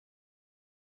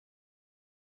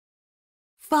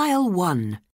File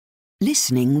 1.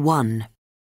 Listening 1.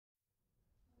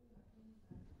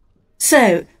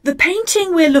 So, the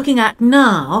painting we're looking at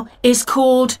now is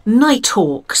called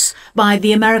Nighthawks by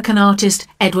the American artist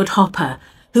Edward Hopper,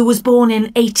 who was born in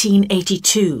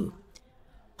 1882.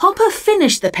 Hopper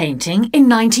finished the painting in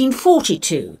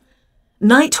 1942.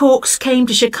 Nighthawks came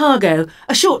to Chicago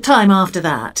a short time after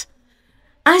that.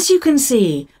 As you can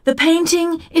see, the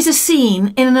painting is a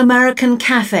scene in an American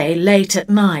cafe late at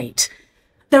night.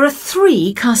 There are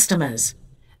 3 customers.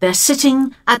 They're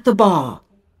sitting at the bar.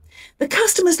 The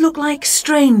customers look like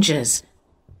strangers.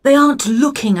 They aren't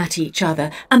looking at each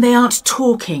other and they aren't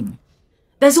talking.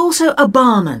 There's also a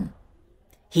barman.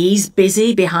 He's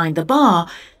busy behind the bar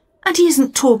and he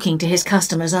isn't talking to his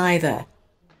customers either.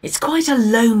 It's quite a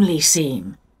lonely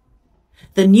scene.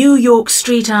 The New York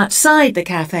street outside the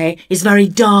cafe is very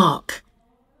dark.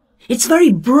 It's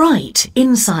very bright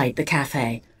inside the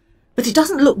cafe, but it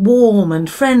doesn't look warm and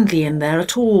friendly in there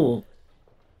at all.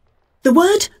 The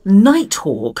word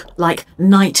nighthawk, like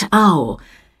night owl,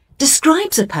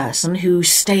 describes a person who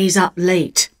stays up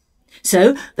late.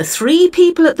 So the 3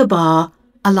 people at the bar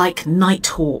are like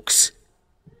nighthawks.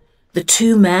 The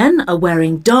 2 men are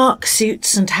wearing dark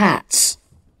suits and hats.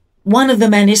 One of the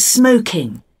men is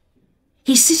smoking.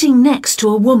 He's sitting next to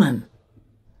a woman.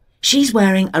 She's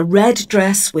wearing a red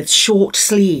dress with short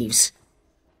sleeves.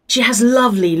 She has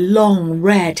lovely long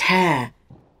red hair.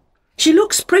 She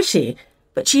looks pretty,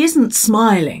 but she isn't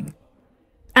smiling.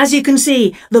 As you can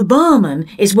see, the barman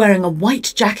is wearing a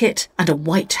white jacket and a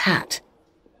white hat.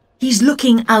 He's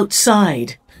looking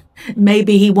outside.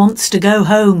 Maybe he wants to go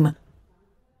home.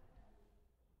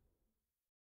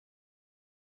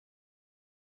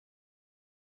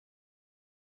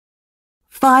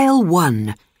 File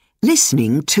 1.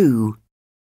 Listening 2.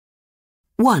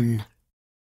 1.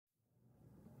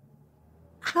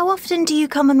 How often do you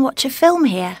come and watch a film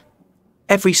here?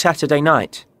 Every Saturday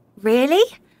night. Really?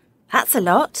 That's a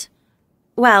lot.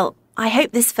 Well, I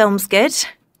hope this film's good.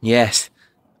 Yes.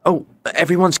 Oh,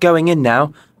 everyone's going in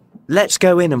now. Let's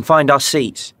go in and find our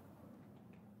seats.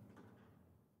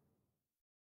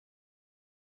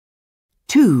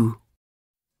 2.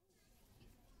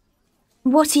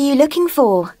 What are you looking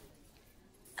for?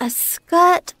 A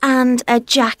skirt and a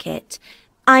jacket.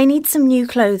 I need some new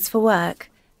clothes for work.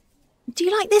 Do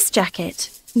you like this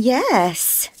jacket?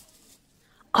 Yes.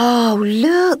 Oh,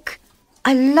 look.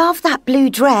 I love that blue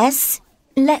dress.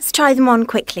 Let's try them on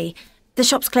quickly. The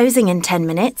shop's closing in 10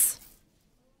 minutes.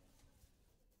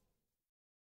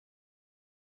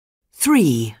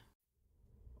 3.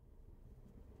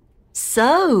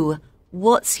 So,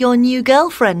 what's your new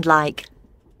girlfriend like?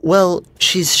 Well,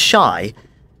 she's shy.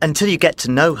 Until you get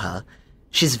to know her.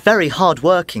 She's very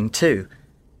hard-working too.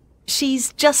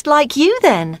 She's just like you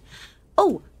then.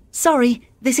 Oh, sorry,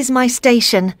 this is my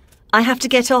station. I have to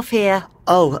get off here.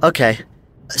 Oh, okay.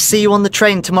 See you on the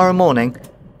train tomorrow morning.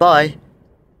 Bye.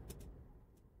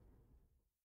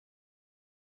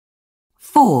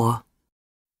 4.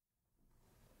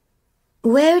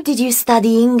 Where did you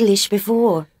study English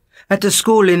before? At a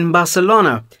school in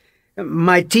Barcelona.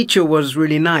 My teacher was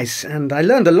really nice and I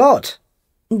learned a lot.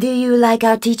 Do you like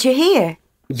our teacher here?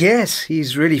 Yes,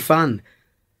 he's really fun.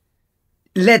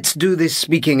 Let's do this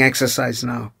speaking exercise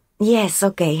now. Yes,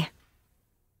 okay.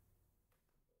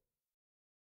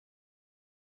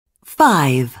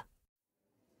 5.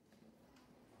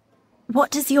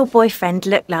 What does your boyfriend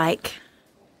look like?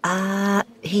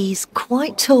 He's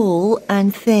quite tall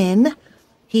and thin.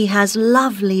 He has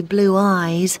lovely blue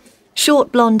eyes,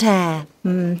 short blonde hair.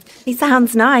 He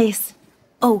sounds nice.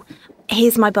 Oh,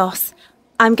 here's my boss.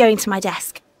 I'm going to my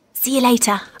desk. See you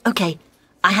later. Okay,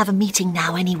 I have a meeting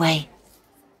now anyway.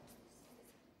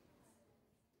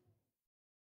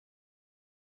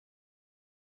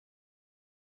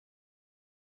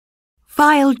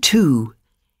 File 2.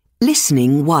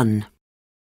 Listening 1.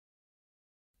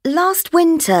 Last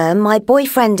winter, my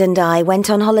boyfriend and I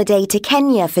went on holiday to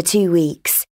Kenya for 2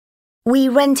 weeks. We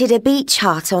rented a beach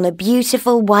hut on a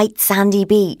beautiful white sandy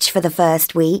beach for the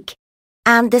first week,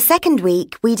 and the second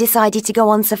week we decided to go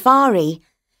on safari.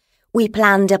 We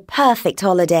planned a perfect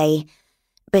holiday,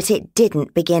 but it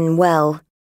didn't begin well.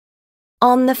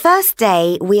 On the first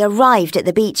day, we arrived at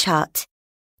the beach hut.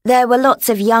 There were lots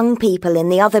of young people in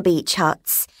the other beach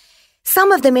huts.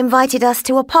 Some of them invited us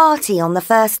to a party on the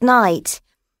first night.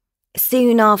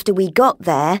 Soon after we got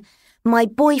there, my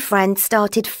boyfriend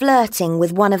started flirting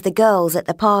with one of the girls at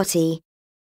the party.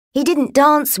 He didn't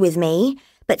dance with me,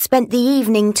 but spent the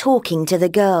evening talking to the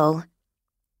girl.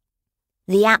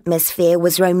 The atmosphere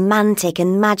was romantic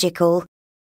and magical,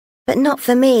 but not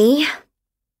for me.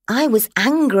 I was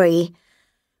angry.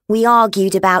 We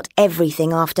argued about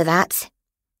everything after that.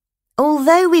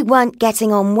 Although we weren't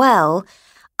getting on well,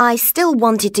 I still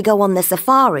wanted to go on the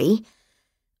safari.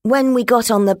 When we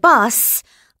got on the bus,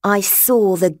 I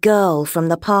saw the girl from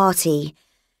the party.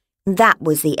 That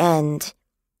was the end.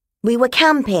 We were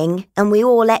camping and we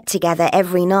all ate together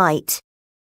every night.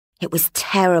 It was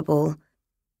terrible.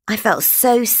 I felt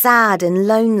so sad and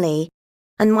lonely,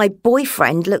 and my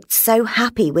boyfriend looked so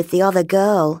happy with the other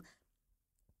girl.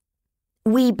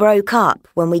 We broke up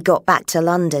when we got back to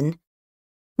London.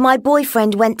 My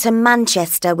boyfriend went to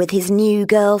Manchester with his new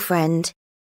girlfriend.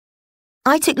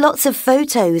 I took lots of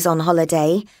photos on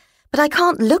holiday, but I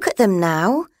can't look at them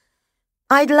now.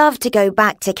 I'd love to go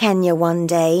back to Kenya one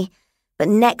day, but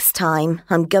next time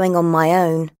I'm going on my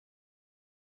own.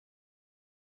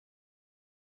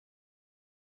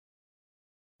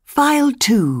 File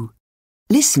 2.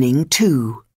 Listening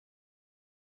 2.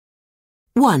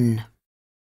 1.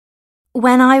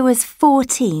 When I was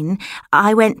 14,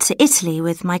 I went to Italy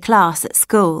with my class at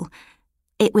school.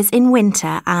 It was in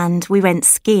winter and we went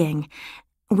skiing.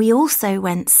 We also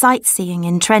went sightseeing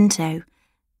in Trento.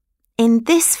 In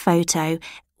this photo,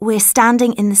 we're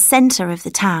standing in the centre of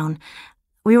the town.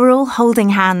 We were all holding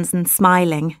hands and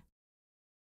smiling.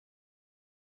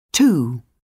 2.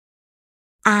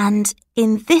 And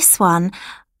in this one,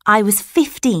 I was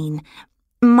 15.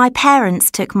 My parents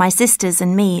took my sisters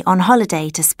and me on holiday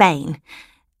to Spain.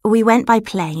 We went by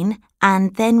plane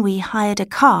and then we hired a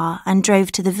car and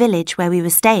drove to the village where we were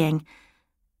staying.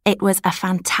 It was a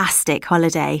fantastic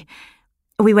holiday.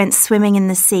 We went swimming in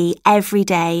the sea every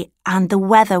day and the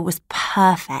weather was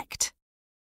perfect.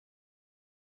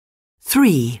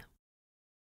 3.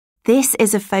 This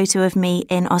is a photo of me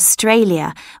in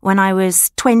Australia when I was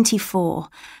 24.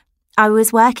 I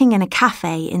was working in a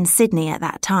cafe in Sydney at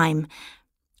that time,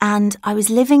 and I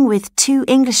was living with 2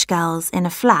 English girls in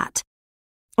a flat.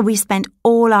 We spent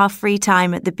all our free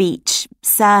time at the beach,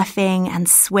 surfing and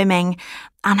swimming,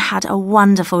 and had a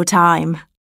wonderful time.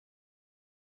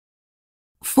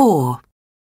 4.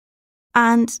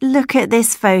 And look at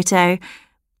this photo.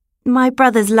 My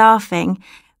brother's laughing.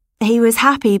 He was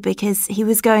happy because he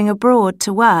was going abroad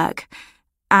to work,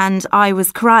 and I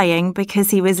was crying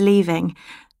because he was leaving.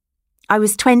 I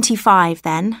was 25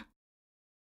 then.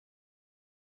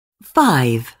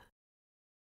 5.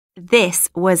 This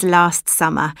was last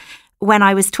summer, when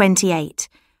I was 28.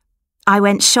 I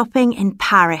went shopping in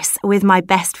Paris with my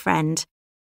best friend.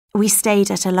 We stayed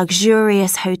at a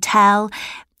luxurious hotel,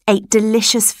 ate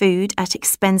delicious food at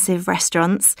expensive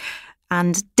restaurants,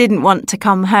 and didn't want to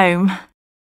come home.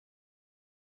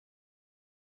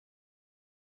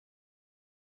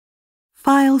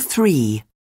 File 3.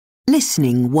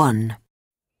 Listening 1.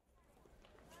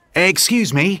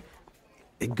 Excuse me.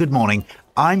 Good morning.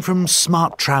 I'm from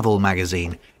Smart Travel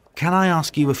magazine. Can I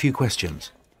ask you a few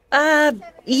questions?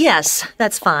 Yes,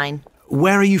 that's fine.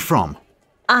 Where are you from?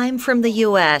 I'm from the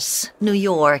US, New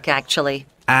York, actually.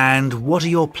 And what are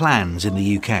your plans in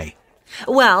the UK?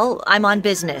 Well, I'm on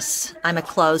business. I'm a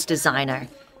clothes designer.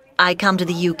 I come to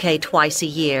the UK twice a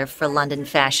year for London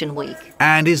Fashion Week.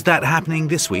 And is that happening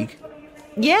this week?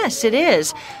 Yes, it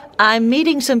is. I'm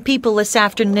meeting some people this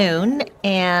afternoon,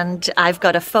 and I've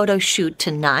got a photo shoot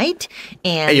tonight,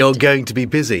 and... You're going to be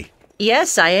busy.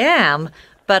 Yes, I am,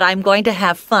 but I'm going to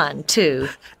have fun, too.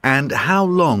 And how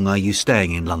long are you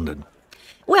staying in London?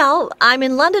 Well, I'm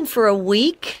in London for a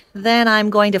week, then I'm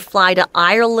going to fly to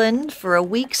Ireland for a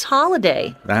week's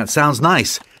holiday. That sounds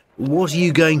nice. What are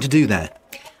you going to do there?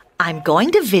 I'm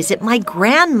going to visit my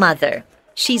grandmother.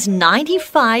 She's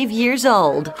 95 years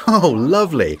old. Oh,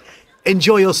 lovely.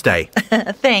 Enjoy your stay.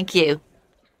 Thank you.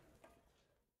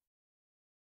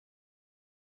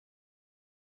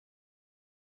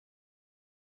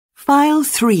 File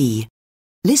 3.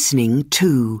 Listening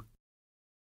 2.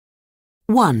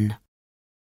 1.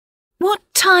 What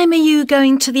time are you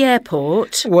going to the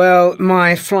airport? Well,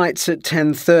 my flight's at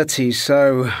 10:30,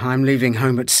 so I'm leaving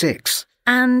home at 6.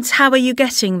 And how are you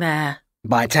getting there?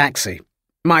 By taxi.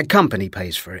 My company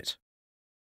pays for it.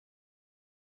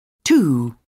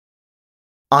 2.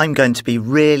 I'm going to be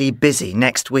really busy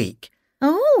next week.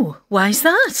 Oh, why's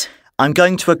that? I'm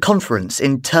going to a conference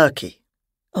in Turkey.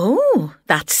 Oh,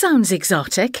 that sounds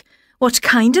exotic. What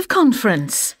kind of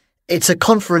conference? It's a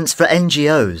conference for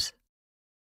NGOs.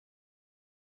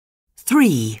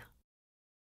 3.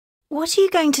 What are you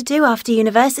going to do after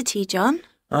university, John?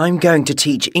 I'm going to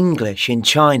teach English in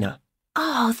China.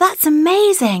 Oh, that's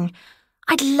amazing.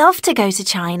 I'd love to go to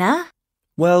China.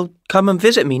 Well, come and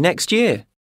visit me next year.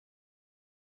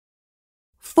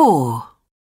 4.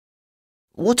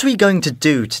 What are we going to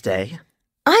do today?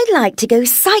 I'd like to go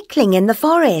cycling in the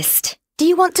forest. Do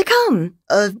you want to come?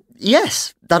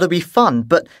 Yes, that'll be fun,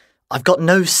 but I've got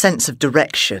no sense of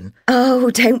direction. Oh,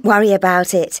 don't worry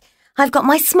about it. I've got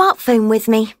my smartphone with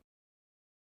me.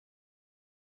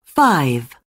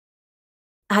 5.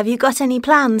 Have you got any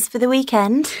plans for the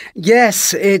weekend?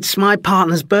 Yes, it's my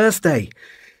partner's birthday.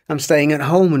 I'm staying at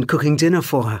home and cooking dinner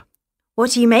for her.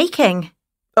 What are you making?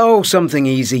 Oh, something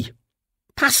easy.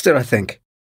 Pasta, I think.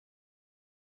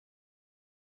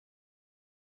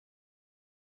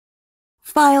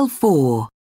 File 4.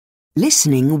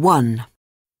 Listening 1.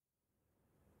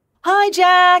 Hi,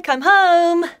 Jack, I'm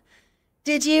home.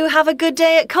 Did you have a good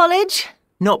day at college?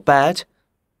 Not bad.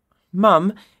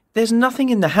 Mum, there's nothing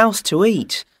in the house to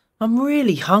eat. I'm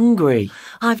really hungry.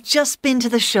 I've just been to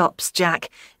the shops, Jack.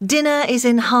 Dinner is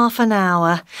in half an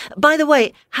hour. By the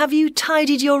way, have you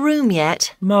tidied your room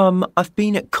yet? Mum, I've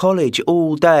been at college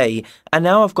all day and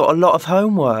now I've got a lot of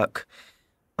homework.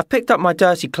 I've picked up my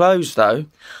dirty clothes, though.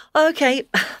 OK,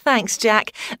 thanks,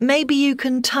 Jack. Maybe you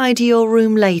can tidy your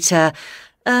room later.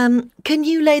 Can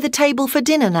you lay the table for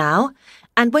dinner now?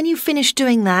 And when you finish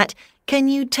doing that, can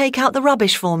you take out the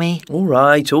rubbish for me? All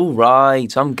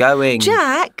right, I'm going.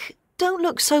 Jack, don't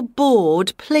look so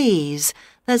bored, please.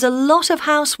 There's a lot of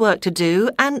housework to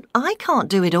do, and I can't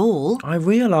do it all. I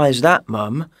realise that,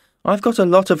 Mum. I've got a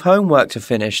lot of homework to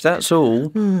finish, that's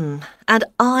all. And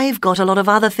I've got a lot of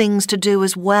other things to do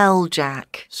as well,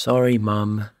 Jack. Sorry,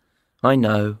 Mum. I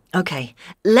know. OK,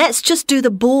 let's just do the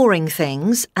boring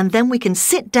things, and then we can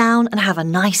sit down and have a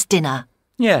nice dinner.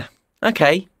 Yeah,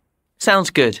 OK. Sounds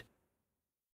good.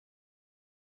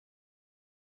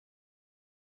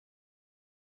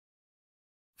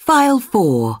 File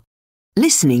 4.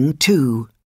 Listening 2.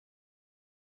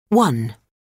 1.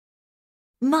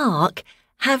 Mark,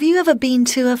 have you ever been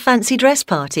to a fancy dress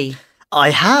party? I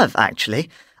have, actually.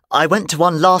 I went to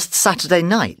one last Saturday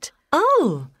night.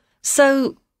 Oh,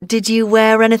 so did you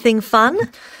wear anything fun?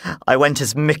 I went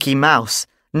as Mickey Mouse.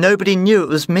 Nobody knew it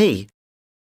was me.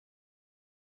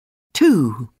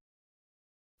 2.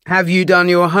 Have you done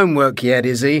your homework yet,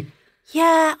 Izzy?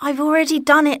 Yeah, I've already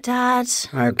done it, Dad.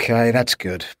 OK, that's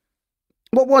good.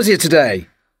 What was it today?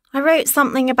 I wrote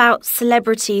something about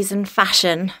celebrities and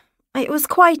fashion. It was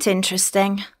quite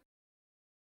interesting.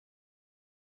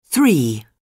 3.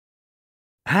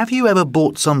 Have you ever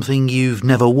bought something you've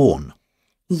never worn?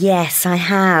 Yes, I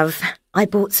have. I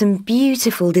bought some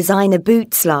beautiful designer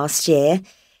boots last year.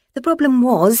 The problem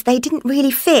was they didn't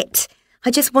really fit.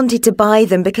 I just wanted to buy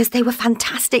them because they were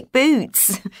fantastic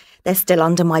boots. They're still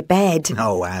under my bed.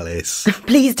 Oh, Alice.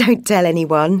 Please don't tell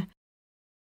anyone.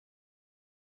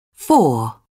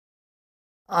 4.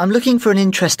 I'm looking for an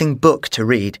interesting book to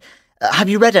read. Have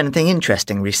you read anything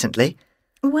interesting recently?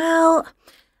 Well,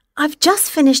 I've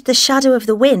just finished The Shadow of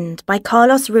the Wind by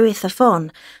Carlos Ruiz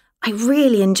Zafón. I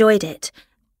really enjoyed it.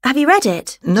 Have you read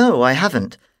it? No, I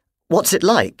haven't. What's it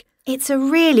like? It's a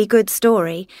really good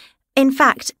story. In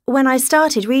fact, when I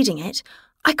started reading it,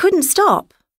 I couldn't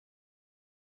stop.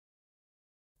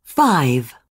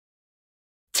 5.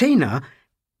 Tina,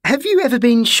 have you ever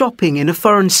been shopping in a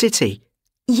foreign city?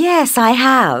 Yes, I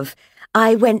have.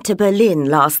 I went to Berlin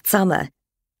last summer.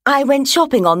 I went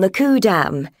shopping on the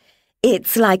Ku'damm.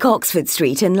 It's like Oxford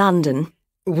Street in London.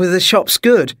 Were the shops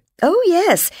good? Oh,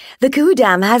 yes. The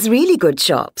Ku'damm has really good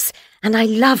shops, and I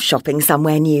love shopping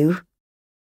somewhere new.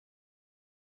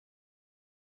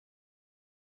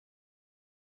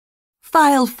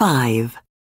 File 5.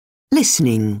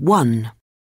 Listening 1.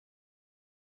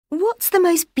 What's the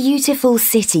most beautiful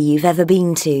city you've ever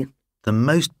been to? The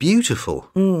most beautiful?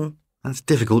 That's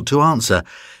difficult to answer.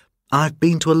 I've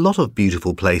been to a lot of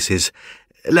beautiful places.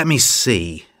 Let me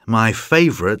see. My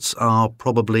favourites are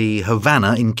probably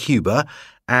Havana in Cuba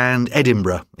and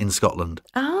Edinburgh in Scotland.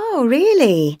 Oh,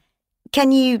 really?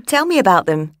 Can you tell me about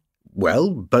them? Well,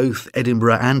 both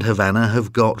Edinburgh and Havana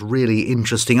have got really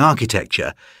interesting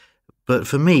architecture. But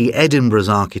for me, Edinburgh's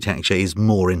architecture is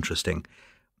more interesting.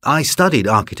 I studied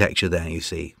architecture there, you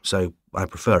see, so I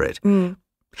prefer it.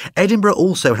 Edinburgh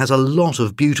also has a lot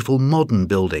of beautiful modern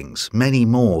buildings, many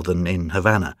more than in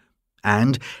Havana.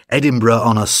 And Edinburgh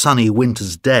on a sunny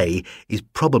winter's day is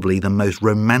probably the most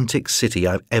romantic city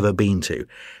I've ever been to.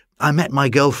 I met my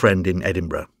girlfriend in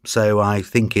Edinburgh, so I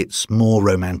think it's more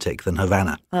romantic than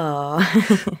Havana. Oh.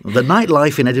 The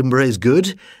nightlife in Edinburgh is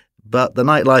good, but the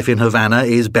nightlife in Havana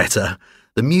is better.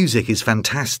 The music is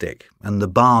fantastic, and the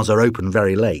bars are open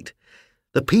very late.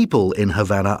 The people in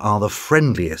Havana are the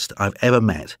friendliest I've ever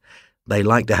met. They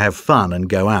like to have fun and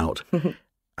go out.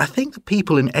 I think the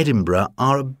people in Edinburgh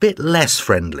are a bit less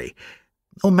friendly,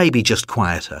 or maybe just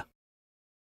quieter.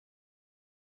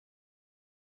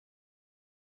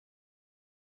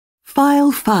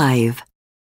 File 5.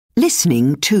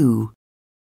 Listening 2.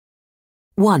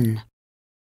 1.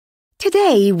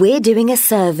 Today we're doing a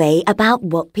survey about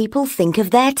what people think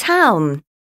of their town.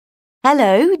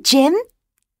 Hello, Jim.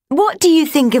 What do you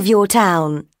think of your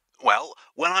town? Well,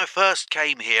 when I first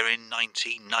came here in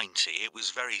 1990, it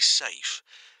was very safe.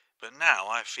 But now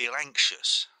I feel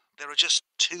anxious. There are just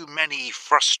too many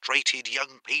frustrated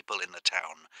young people in the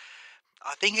town.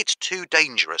 I think it's too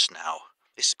dangerous now,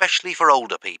 especially for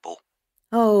older people.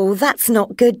 Oh, that's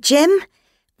not good, Jim.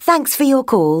 Thanks for your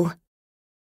call.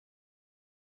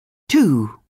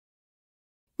 2.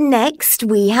 Next,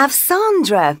 we have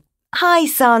Sandra. Hi,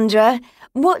 Sandra.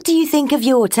 What do you think of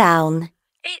your town?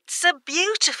 It's a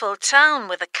beautiful town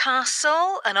with a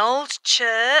castle, an old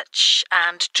church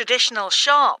and traditional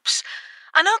shops.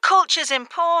 I know culture's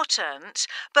important,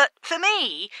 but for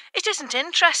me, it isn't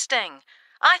interesting.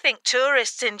 I think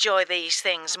tourists enjoy these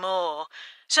things more.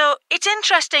 So it's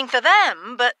interesting for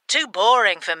them, but too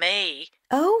boring for me.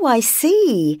 Oh, I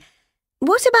see.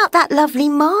 What about that lovely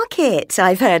market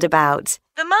I've heard about?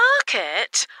 The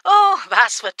market? Oh,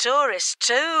 that's for tourists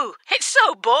too. It's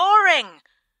so boring.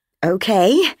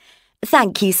 OK.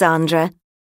 Thank you, Sandra.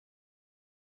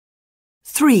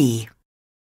 3.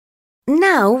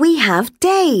 Now we have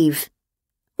Dave.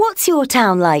 What's your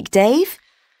town like, Dave?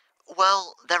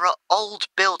 Well, there are old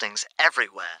buildings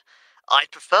everywhere.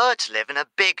 I'd prefer to live in a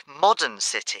big modern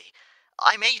city.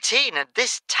 I'm 18 and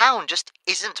this town just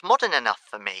isn't modern enough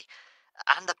for me.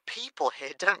 And the people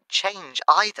here don't change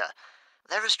either.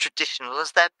 They're as traditional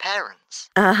as their parents.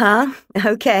 Uh-huh.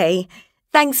 OK.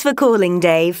 Thanks for calling,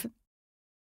 Dave.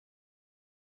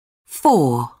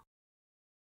 4.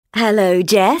 Hello,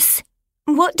 Jess.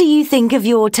 What do you think of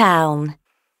your town?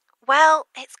 Well,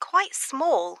 it's quite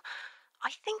small.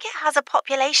 I think it has a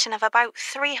population of about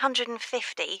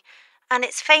 350, and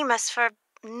it's famous for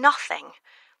nothing.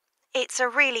 It's a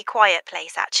really quiet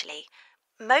place, actually.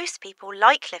 Most people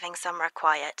like living somewhere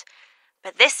quiet,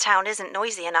 but this town isn't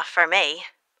noisy enough for me.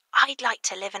 I'd like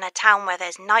to live in a town where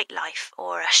there's nightlife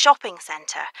or a shopping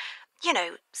centre. You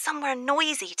know, somewhere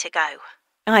noisy to go.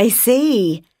 I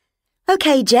see.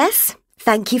 OK, Jess.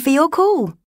 Thank you for your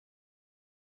call.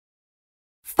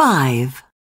 5.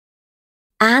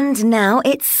 And now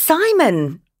it's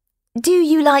Simon. Do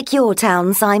you like your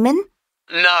town, Simon?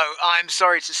 No, I'm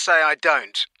sorry to say I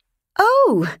don't.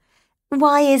 Oh,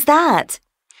 why is that?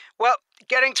 Well,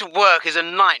 getting to work is a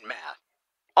nightmare.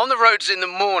 On the roads in the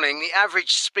morning, the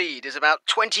average speed is about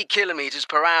 20 kilometres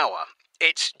per hour.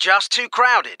 It's just too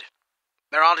crowded.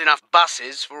 There aren't enough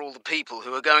buses for all the people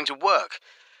who are going to work.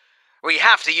 We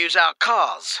have to use our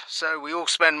cars, so we all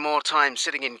spend more time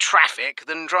sitting in traffic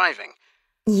than driving.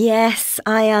 Yes,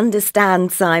 I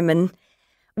understand, Simon.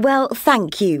 Well,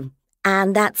 thank you.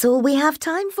 And that's all we have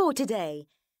time for today.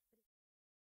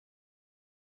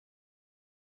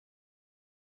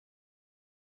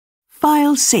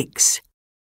 File 6.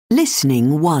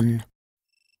 Listening 1.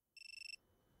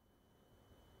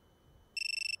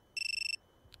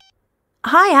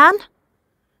 Hi, Anne.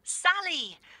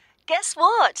 Sally, guess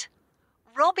what?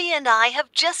 Robbie and I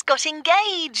have just got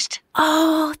engaged.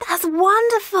 Oh, that's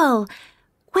wonderful.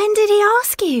 When did he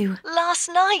ask you? Last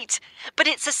night. But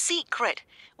it's a secret.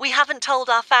 We haven't told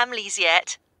our families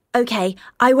yet. OK,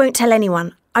 I won't tell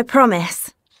anyone. I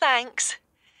promise. Thanks.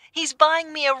 He's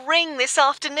buying me a ring this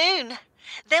afternoon.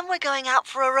 Then we're going out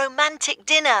for a romantic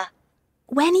dinner.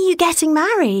 When are you getting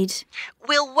married?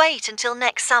 We'll wait until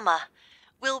next summer.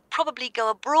 We'll probably go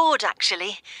abroad,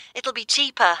 actually. It'll be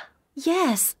cheaper.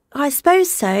 Yes, I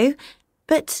suppose so.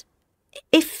 But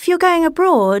if you're going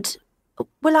abroad,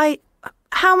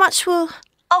 how much will...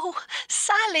 Oh,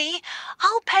 Sally,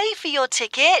 I'll pay for your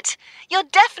ticket. You're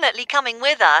definitely coming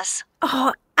with us.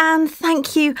 Oh, Anne,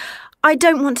 thank you. I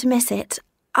don't want to miss it.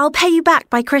 I'll pay you back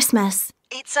by Christmas.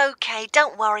 It's okay,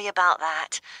 don't worry about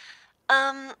that.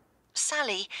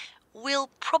 Sally, we'll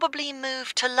probably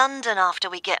move to London after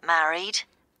we get married.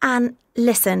 Anne,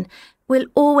 listen, we'll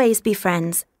always be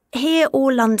friends. Here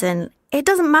or London, it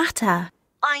doesn't matter.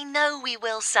 I know we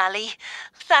will, Sally.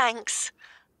 Thanks.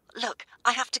 Look,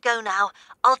 I have to go now.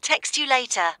 I'll text you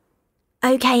later.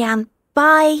 OK, Anne.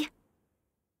 Bye.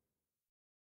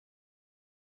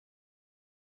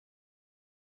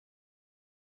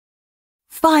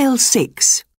 File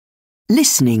 6.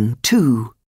 Listening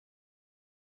 2.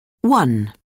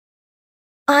 1.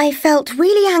 I felt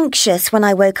really anxious when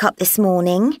I woke up this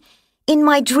morning. In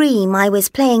my dream, I was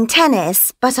playing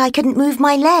tennis, but I couldn't move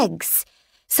my legs,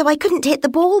 so I couldn't hit the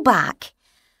ball back.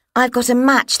 I've got a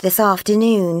match this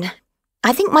afternoon.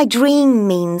 I think my dream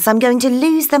means I'm going to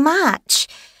lose the match.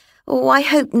 Oh, I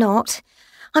hope not.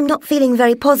 I'm not feeling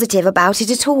very positive about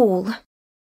it at all.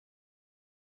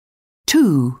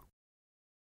 2.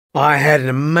 I had an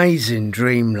amazing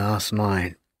dream last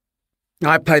night.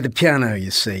 I play the piano, you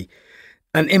see,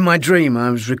 and in my dream I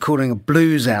was recording a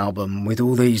blues album with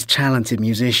all these talented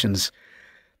musicians.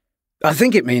 I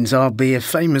think it means I'll be a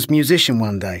famous musician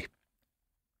one day.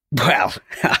 Well,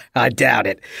 I doubt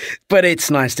it, but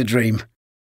it's nice to dream.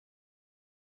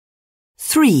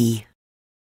 3.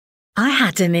 I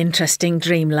had an interesting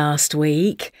dream last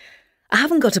week. I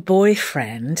haven't got a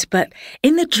boyfriend, but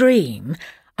in the dream,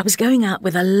 I was going out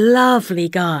with a lovely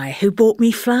guy who bought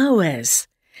me flowers.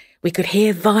 We could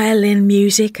hear violin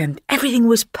music and everything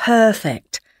was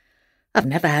perfect. I've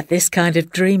never had this kind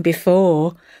of dream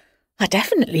before. I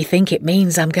definitely think it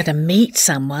means I'm going to meet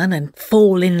someone and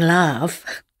fall in love.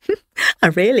 I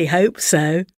really hope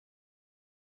so.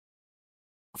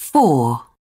 4.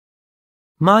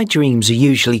 My dreams are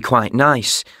usually quite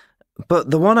nice,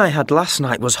 but the one I had last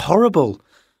night was horrible.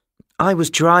 I was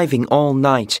driving all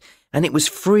night and it was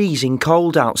freezing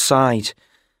cold outside.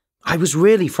 I was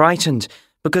really frightened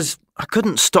because I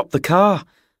couldn't stop the car.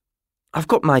 I've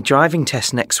got my driving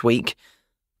test next week.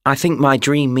 I think my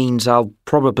dream means I'll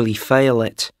probably fail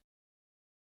it.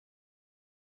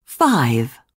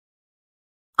 5.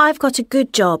 I've got a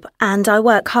good job and I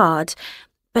work hard,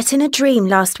 but in a dream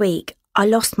last week, I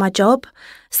lost my job,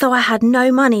 so I had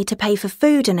no money to pay for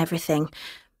food and everything.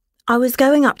 I was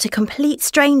going up to complete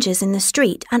strangers in the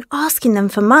street and asking them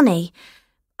for money.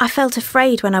 I felt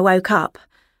afraid when I woke up.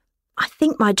 I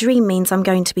think my dream means I'm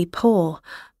going to be poor.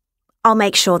 I'll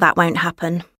make sure that won't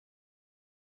happen.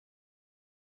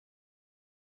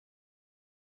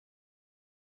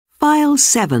 File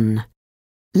 7.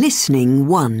 Listening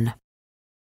 1.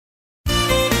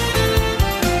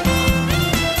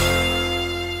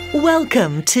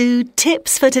 Welcome to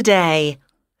Tips for Today.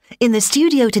 In the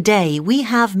studio today, we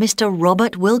have Mr.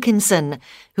 Robert Wilkinson,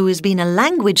 who has been a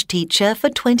language teacher for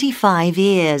 25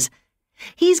 years.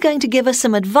 He's going to give us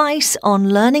some advice on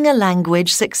learning a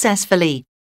language successfully.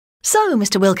 So,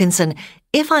 Mr. Wilkinson,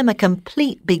 if I'm a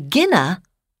complete beginner,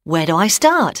 where do I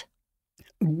start?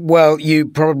 Well, you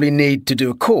probably need to do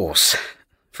a course.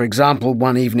 For example,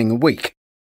 1 evening a week.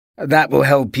 That will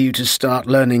help you to start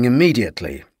learning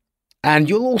immediately. And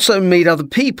you'll also meet other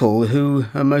people who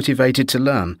are motivated to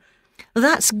learn.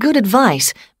 That's good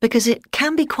advice, because it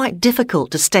can be quite difficult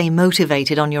to stay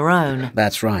motivated on your own.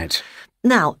 That's right.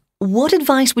 Now, what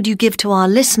advice would you give to our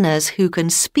listeners who can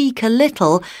speak a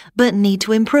little but need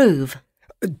to improve?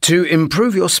 To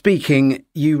improve your speaking,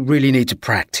 you really need to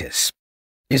practice.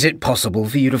 Is it possible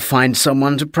for you to find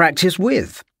someone to practice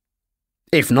with?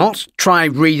 If not, try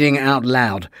reading out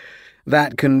loud.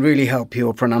 That can really help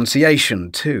your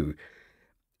pronunciation too.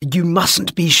 You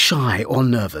mustn't be shy or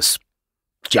nervous.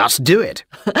 Just do it.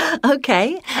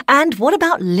 OK, and what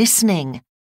about listening?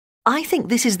 I think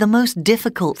this is the most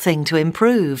difficult thing to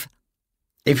improve.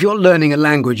 If you're learning a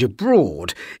language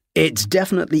abroad, it's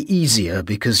definitely easier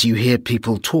because you hear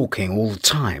people talking all the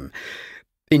time.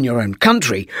 In your own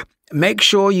country, make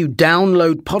sure you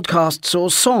download podcasts or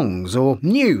songs or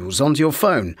news onto your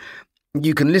phone.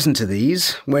 You can listen to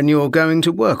these when you're going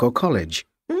to work or college.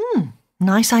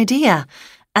 Nice idea.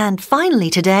 And finally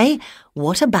today,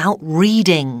 what about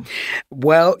reading?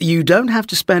 Well, you don't have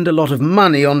to spend a lot of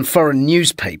money on foreign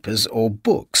newspapers or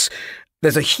books.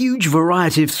 There's a huge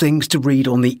variety of things to read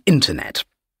on the internet,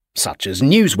 such as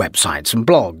news websites and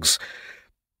blogs.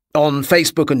 On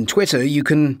Facebook and Twitter, you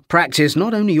can practice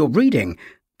not only your reading,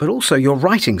 but also your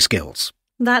writing skills.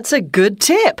 That's a good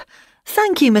tip.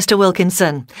 Thank you, Mr.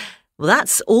 Wilkinson. Well,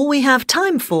 that's all we have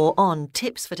time for on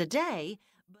Tips for Today.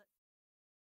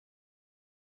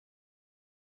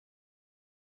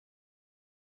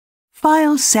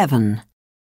 File 7.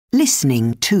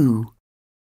 Listening 2.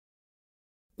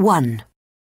 1.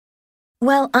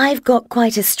 Well, I've got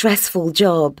quite a stressful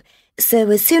job, so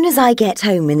as soon as I get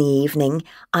home in the evening,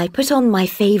 I put on my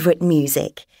favourite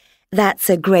music. That's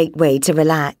a great way to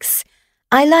relax.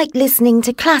 I like listening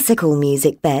to classical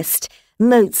music best,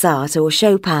 Mozart or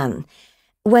Chopin.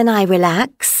 When I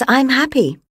relax, I'm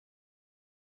happy.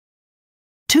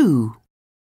 2.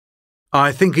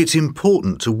 I think it's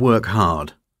important to work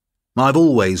hard. I've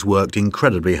always worked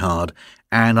incredibly hard,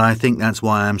 and I think that's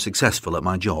why I'm successful at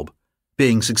my job.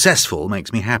 Being successful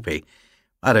makes me happy.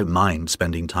 I don't mind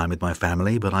spending time with my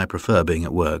family, but I prefer being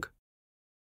at work.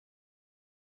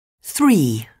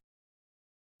 3.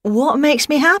 What makes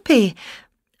me happy?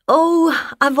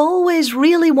 Oh, I've always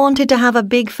really wanted to have a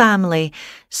big family,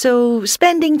 so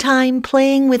spending time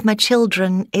playing with my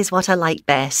children is what I like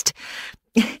best.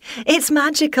 It's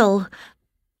magical.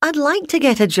 I'd like to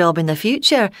get a job in the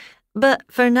future, but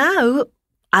for now,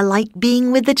 I like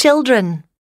being with the children.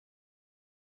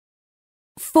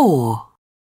 4.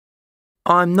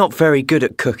 I'm not very good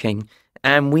at cooking,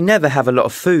 and we never have a lot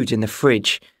of food in the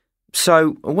fridge.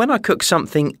 So when I cook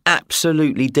something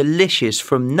absolutely delicious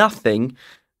from nothing,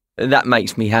 that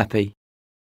makes me happy.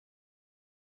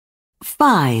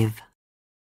 5.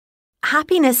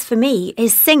 Happiness for me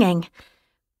is singing.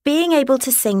 Being able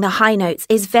to sing the high notes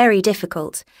is very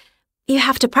difficult. You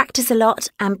have to practice a lot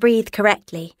and breathe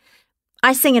correctly.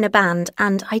 I sing in a band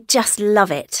and I just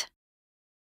love it.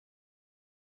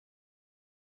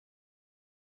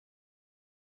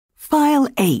 File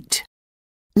 8.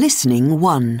 Listening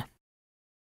 1.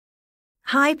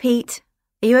 Hi, Pete.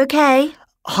 Are you okay?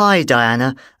 Hi,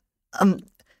 Diana.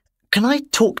 Can I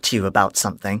talk to you about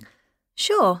something?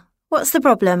 Sure. What's the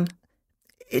problem?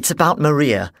 It's about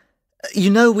Maria. You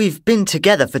know, we've been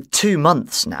together for 2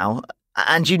 months now,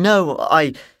 and you know,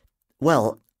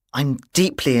 I'm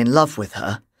deeply in love with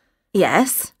her.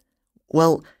 Yes?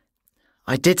 Well,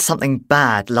 I did something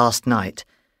bad last night.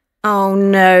 Oh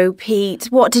no, Pete.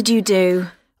 What did you do?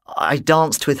 I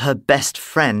danced with her best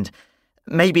friend,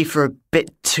 maybe for a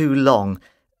bit too long.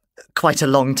 Quite a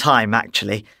long time,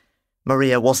 actually.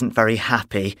 Maria wasn't very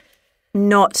happy.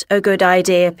 Not a good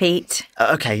idea, Pete.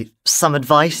 OK, some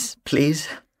advice, please?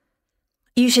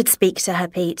 You should speak to her,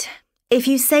 Pete. If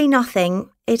you say nothing,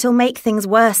 it'll make things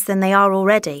worse than they are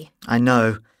already. I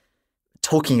know.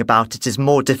 Talking about it is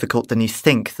more difficult than you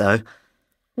think, though.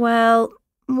 Well,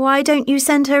 why don't you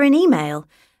send her an email?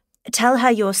 Tell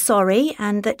her you're sorry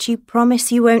and that you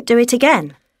promise you won't do it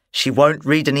again. She won't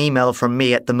read an email from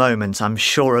me at the moment, I'm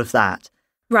sure of that.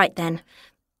 Right then.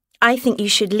 I think you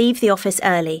should leave the office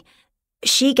early.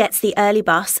 She gets the early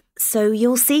bus, so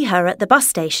you'll see her at the bus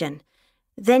station.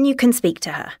 Then you can speak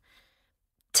to her.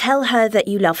 Tell her that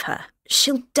you love her.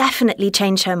 She'll definitely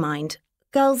change her mind.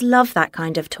 Girls love that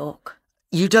kind of talk.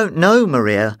 You don't know,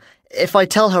 Maria. If I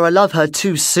tell her I love her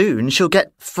too soon, she'll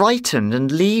get frightened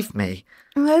and leave me.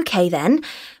 OK then.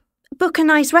 Book a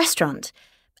nice restaurant.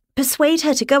 Persuade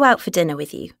her to go out for dinner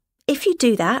with you. If you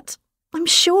do that, I'm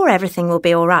sure everything will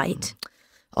be all right.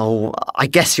 Oh, I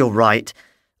guess you're right.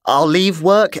 I'll leave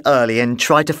work early and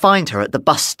try to find her at the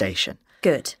bus station.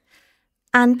 Good.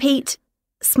 And Pete,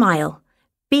 smile.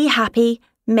 Be happy,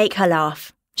 make her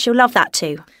laugh. She'll love that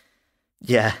too.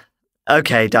 Yeah.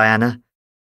 OK, Diana.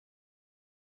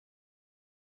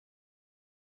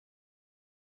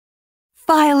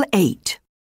 File 8.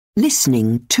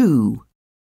 Listening 2.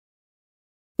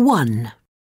 1.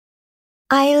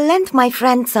 I lent my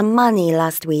friend some money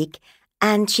last week,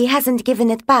 and she hasn't given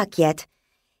it back yet.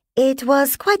 It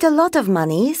was quite a lot of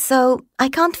money, so I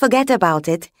can't forget about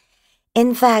it.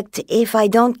 In fact, if I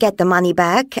don't get the money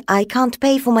back, I can't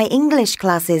pay for my English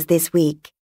classes this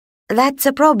week. That's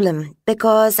a problem,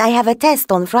 because I have a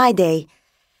test on Friday.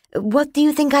 What do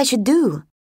you think I should do?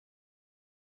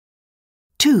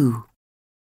 2.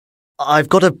 I've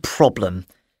got a problem.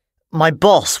 My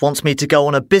boss wants me to go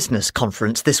on a business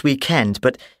conference this weekend,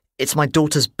 but it's my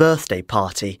daughter's birthday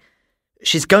party.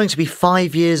 She's going to be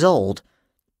 5 years old.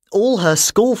 All her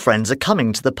school friends are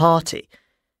coming to the party.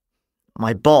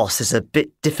 My boss is a bit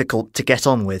difficult to get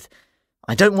on with.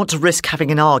 I don't want to risk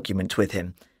having an argument with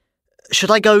him.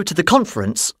 Should I go to the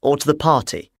conference or to the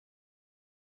party?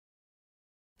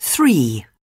 3.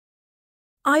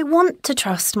 I want to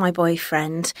trust my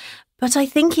boyfriend, but I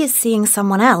think he's seeing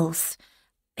someone else.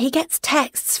 He gets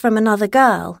texts from another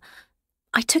girl.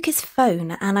 I took his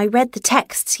phone and I read the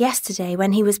texts yesterday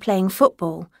when he was playing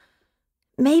football.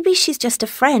 Maybe she's just a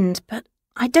friend, but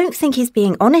I don't think he's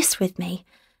being honest with me.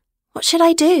 What should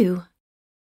I do?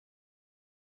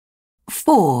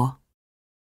 4.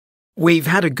 We've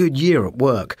had a good year at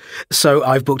work, so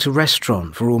I've booked a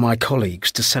restaurant for all my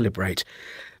colleagues to celebrate.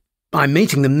 I'm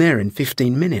meeting them there in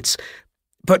 15 minutes,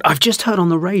 but I've just heard on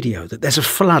the radio that there's a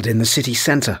flood in the city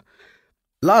centre.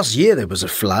 Last year there was a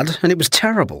flood and it was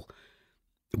terrible.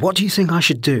 What do you think I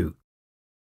should do?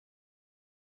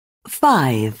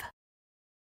 5.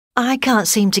 I can't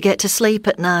seem to get to sleep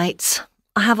at nights.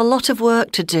 I have a lot of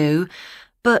work to do,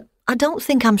 but I don't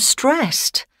think I'm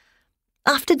stressed.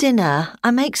 After dinner,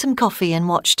 I make some coffee and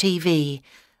watch TV.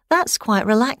 That's quite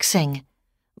relaxing.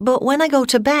 But when I go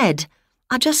to bed,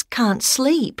 I just can't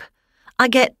sleep. I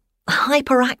get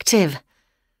hyperactive.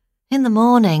 In the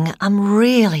morning, I'm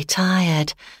really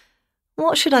tired.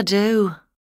 What should I do?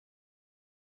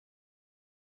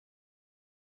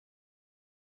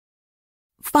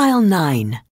 File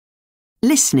 9.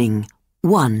 Listening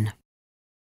 1.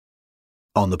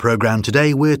 On the programme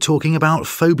today, we're talking about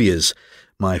phobias.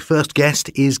 My first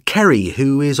guest is Kerry,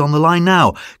 who is on the line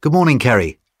now. Good morning,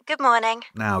 Kerry. Good morning.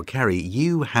 Now, Kerry,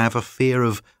 you have a fear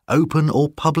of open or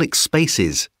public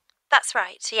spaces. That's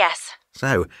right, yes.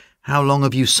 So, how long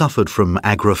have you suffered from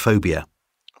agoraphobia?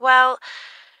 Well,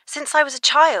 since I was a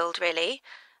child, really.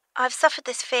 I've suffered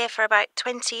this fear for about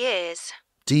 20 years.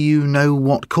 Do you know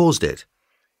what caused it?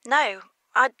 No,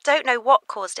 I don't know what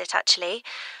caused it, actually.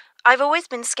 I've always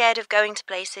been scared of going to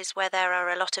places where there are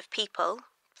a lot of people.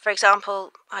 For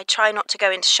example, I try not to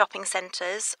go into shopping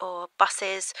centres or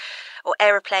buses or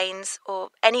aeroplanes or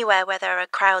anywhere where there are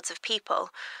crowds of people.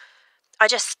 I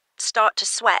just start to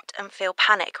sweat and feel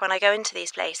panic when I go into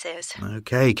these places.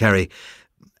 OK, Kerry.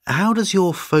 How does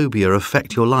your phobia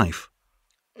affect your life?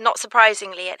 Not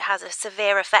surprisingly, it has a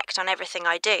severe effect on everything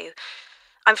I do.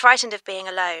 I'm frightened of being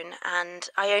alone, and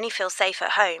I only feel safe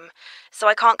at home, so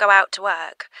I can't go out to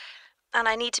work. And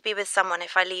I need to be with someone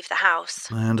if I leave the house.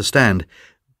 I understand.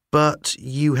 But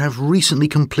you have recently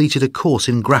completed a course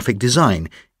in graphic design.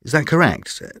 Is that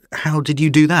correct? How did you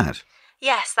do that?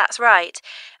 Yes, that's right.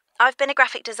 I've been a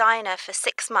graphic designer for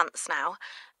 6 months now.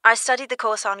 I studied the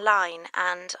course online,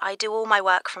 and I do all my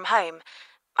work from home.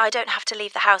 I don't have to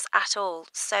leave the house at all,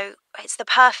 so it's the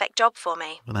perfect job for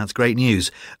me. Well, that's great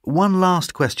news. One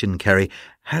last question, Kerry.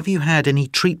 Have you had any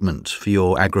treatment for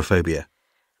your agoraphobia?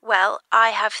 Well, I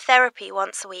have therapy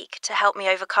once a week to help me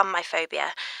overcome my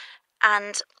phobia,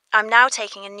 and I'm now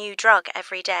taking a new drug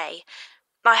every day.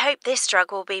 I hope this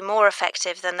drug will be more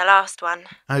effective than the last one.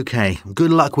 OK,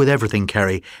 good luck with everything,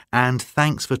 Kerry, and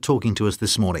thanks for talking to us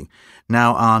this morning.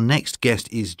 Now, our next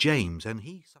guest is James, and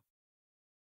he...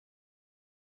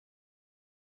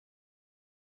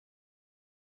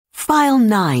 File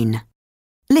 9.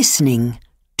 Listening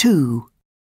 2.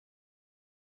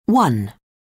 1.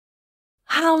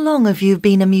 How long have you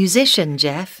been a musician,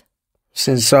 Jeff?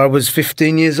 Since I was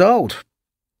 15 years old.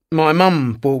 My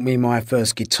mum bought me my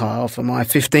first guitar for my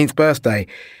 15th birthday.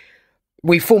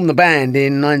 We formed the band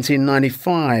in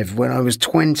 1995 when I was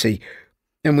 20,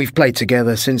 and we've played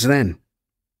together since then.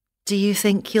 Do you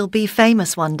think you'll be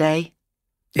famous one day?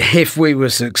 If we were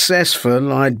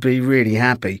successful, I'd be really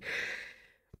happy.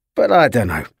 But I don't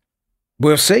know.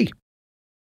 We'll see.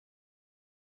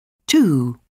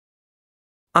 2.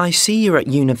 I see you're at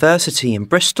university in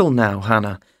Bristol now,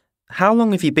 Hannah. How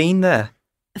long have you been there?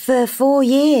 For 4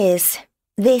 years.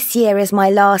 This year is my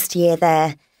last year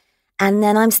there. And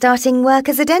then I'm starting work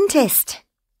as a dentist.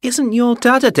 Isn't your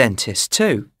dad a dentist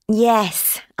too?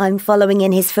 Yes, I'm following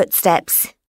in his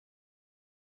footsteps.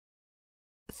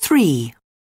 3.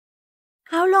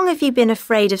 How long have you been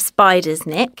afraid of spiders,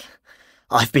 Nick?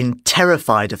 I've been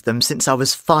terrified of them since I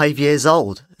was 5 years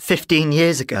old, 15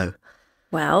 years ago.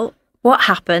 Well, what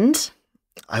happened?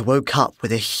 I woke up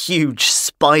with a huge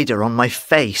spider on my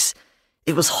face.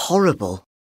 It was horrible.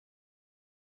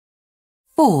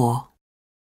 4.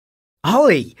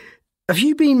 Holly, have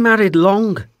you been married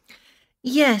long?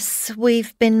 Yes,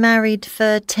 we've been married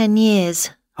for 10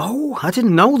 years. Oh, I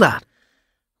didn't know that.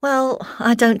 Well,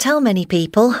 I don't tell many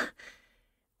people.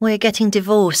 We're getting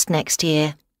divorced next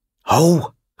year.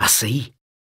 Oh, I see.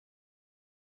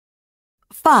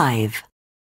 5.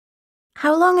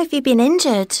 How long have you been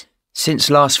injured? Since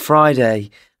last Friday.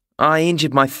 I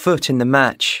injured my foot in the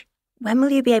match. When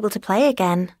will you be able to play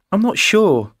again? I'm not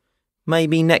sure.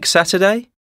 Maybe next Saturday?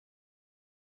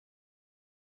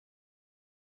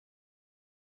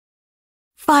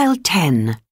 File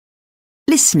 10.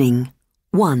 Listening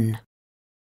 1.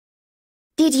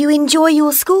 Did you enjoy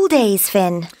your school days,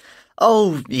 Finn?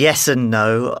 Oh, yes and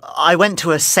no. I went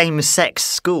to a same-sex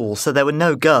school, so there were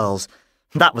no girls.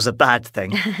 That was a bad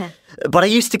thing. But I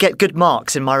used to get good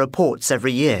marks in my reports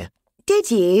every year. Did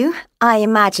you? I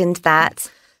imagined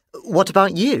that. What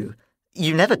about you?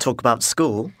 You never talk about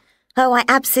school. Oh, I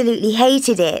absolutely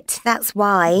hated it. That's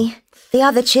why. The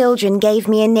other children gave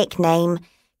me a nickname,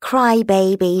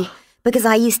 Crybaby, because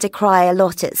I used to cry a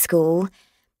lot at school.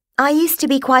 I used to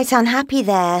be quite unhappy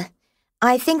there.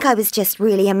 I think I was just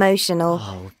really emotional.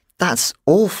 Oh, that's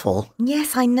awful.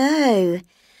 Yes, I know.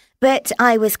 But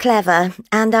I was clever,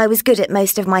 and I was good at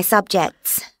most of my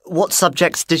subjects. What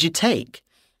subjects did you take?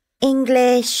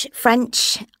 English,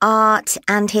 French, art,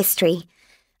 and history.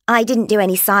 I didn't do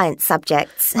any science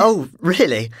subjects. Oh,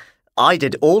 really? I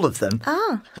did all of them.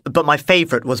 Oh. But my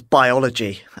favourite was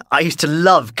biology. I used to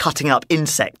love cutting up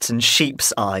insects and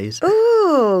sheep's eyes.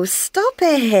 Ooh, stop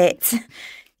it.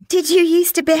 Did you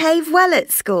used to behave well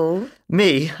at school?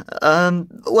 Me?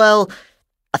 Well,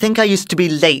 I think I used to be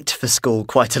late for school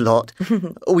quite a lot.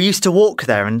 We used to walk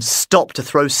there and stop to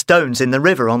throw stones in the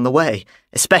river on the way,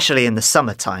 especially in the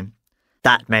summertime.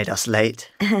 That made us late.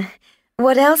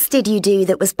 What else did you do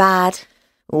that was bad?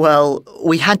 Well,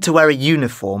 we had to wear a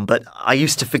uniform, but I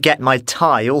used to forget my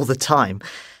tie all the time.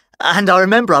 And I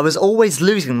remember I was always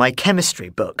losing my chemistry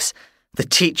books. The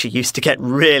teacher used to get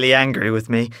really angry with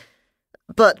me.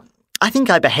 But I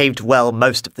think I behaved well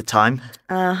most of the time.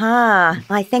 Aha,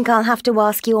 I think I'll have to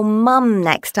ask your mum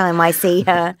next time I see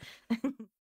her.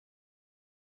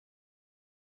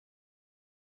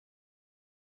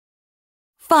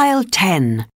 File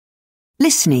 10.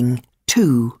 Listening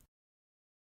 2.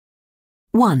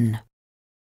 1.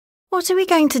 What are we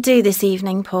going to do this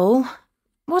evening, Paul?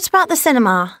 What about the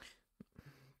cinema?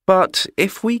 But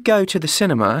if we go to the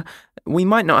cinema, we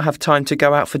might not have time to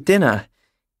go out for dinner.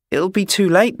 It'll be too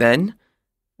late then.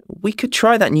 We could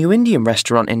try that new Indian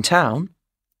restaurant in town.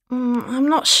 I'm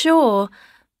not sure.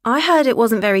 I heard it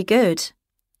wasn't very good.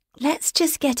 Let's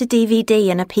just get a DVD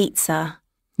and a pizza.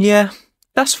 Yeah,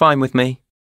 that's fine with me.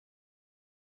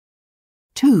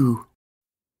 2.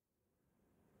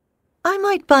 I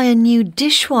might buy a new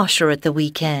dishwasher at the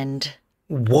weekend.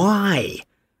 Why?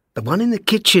 The one in the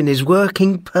kitchen is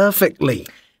working perfectly.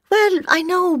 Well, I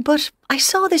know, but I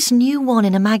saw this new one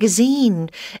in a magazine.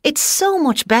 It's so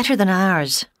much better than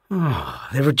ours. Oh,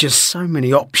 there are just so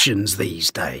many options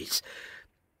these days.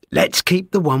 Let's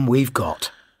keep the one we've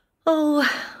got. Oh,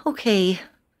 OK.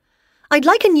 I'd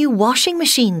like a new washing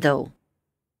machine, though.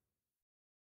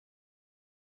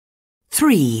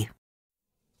 3.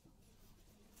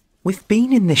 We've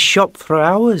been in this shop for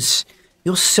hours.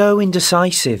 You're so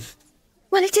indecisive.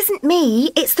 Well, it isn't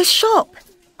me, it's the shop.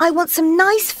 I want some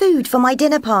nice food for my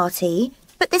dinner party,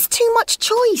 but there's too much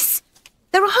choice.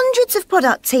 There are hundreds of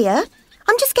products here.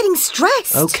 I'm just getting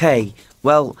stressed. OK,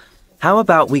 well, how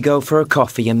about we go for a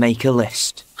coffee and make a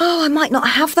list? Oh, I might not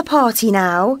have the party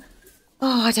now.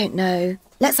 Oh, I don't know.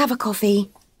 Let's have a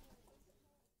coffee.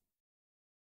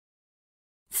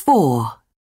 4.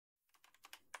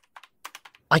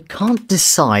 I can't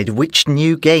decide which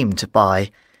new game to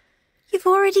buy. You've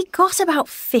already got about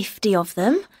 50 of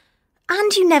them.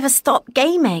 And you never stop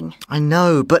gaming. I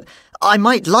know, but I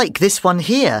might like this one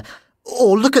here.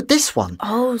 Or look at this one.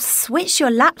 Oh, switch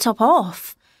your laptop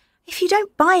off. If you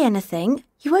don't buy anything,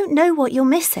 you won't know what you're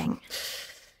missing.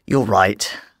 You're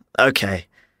right. OK.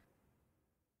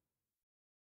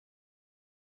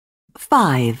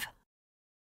 5.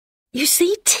 You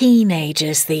see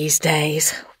teenagers these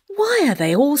days. Why are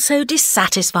they all so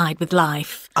dissatisfied with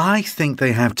life? I think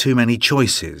they have too many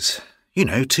choices. You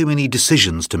know, too many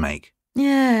decisions to make.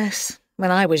 Yes.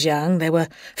 When I was young, there were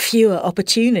fewer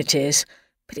opportunities,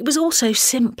 but it was also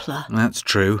simpler. That's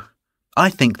true. I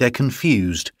think they're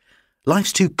confused.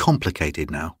 Life's too complicated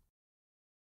now.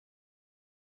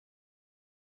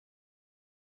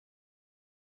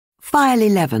 File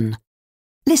 11.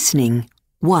 Listening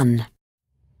 1.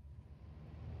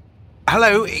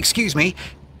 Hello, excuse me.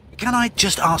 Can I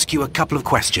just ask you a couple of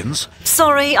questions?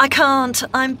 Sorry, I can't.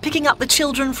 I'm picking up the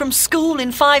children from school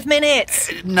in 5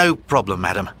 minutes. No problem,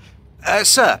 madam.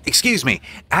 Sir, excuse me.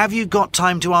 Have you got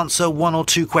time to answer 1 or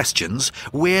 2 questions?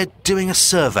 We're doing a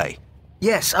survey.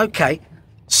 Yes, OK.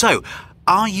 So,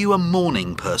 are you a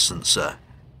morning person, sir?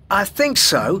 I think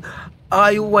so.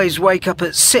 I always wake up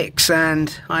at 6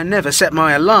 and I never set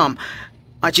my alarm.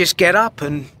 I just get up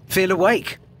and feel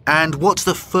awake. And what's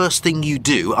the first thing you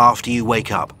do after you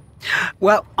wake up?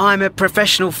 Well, I'm a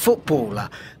professional footballer,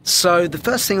 so the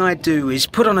first thing I do is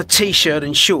put on a t-shirt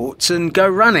and shorts and go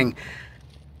running.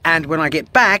 And when I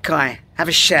get back, I have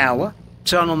a shower,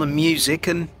 turn on the music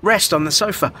and rest on the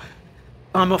sofa.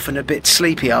 I'm often a bit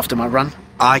sleepy after my run.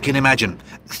 I can imagine.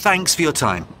 Thanks for your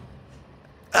time.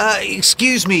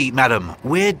 Excuse me, madam.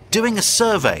 We're doing a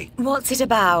survey. What's it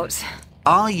about?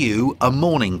 Are you a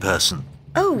morning person?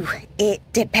 Oh, it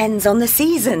depends on the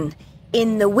season.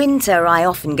 In the winter, I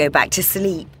often go back to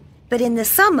sleep. But in the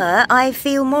summer, I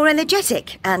feel more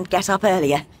energetic and get up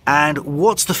earlier. And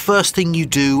what's the first thing you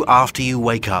do after you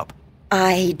wake up?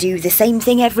 I do the same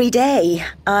thing every day.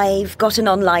 I've got an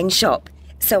online shop,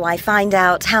 so I find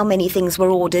out how many things were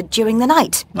ordered during the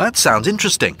night. That sounds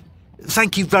interesting.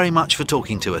 Thank you very much for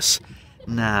talking to us.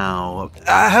 Now,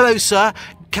 hello, sir.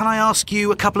 Can I ask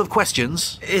you a couple of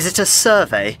questions? Is it a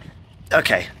survey?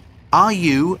 OK. Are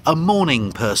you a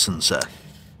morning person, sir?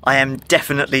 I am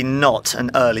definitely not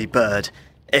an early bird.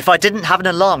 If I didn't have an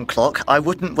alarm clock, I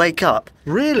wouldn't wake up.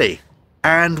 Really?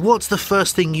 And what's the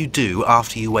first thing you do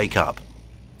after you wake up?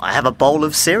 I have a bowl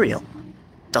of cereal.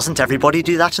 Doesn't everybody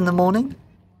do that in the morning?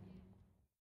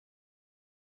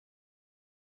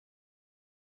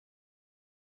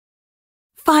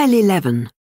 File 11.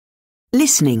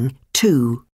 Listening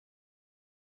 2.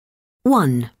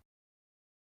 1.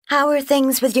 How are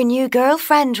things with your new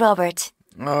girlfriend, Robert?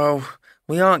 Oh,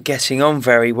 we aren't getting on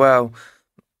very well.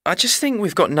 I just think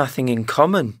we've got nothing in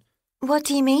common. What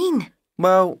do you mean?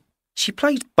 Well, she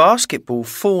plays basketball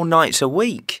 4 nights a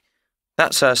week.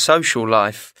 That's her social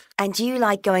life. And you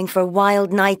like going for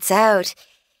wild nights out.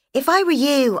 If I were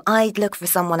you, I'd look for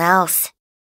someone else.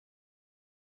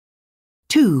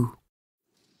 2.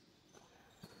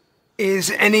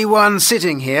 Is anyone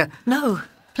sitting here? No,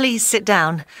 please sit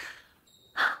down.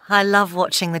 I love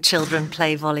watching the children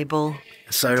play volleyball.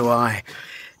 So do I.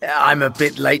 I'm a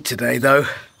bit late today, though.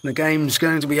 The game's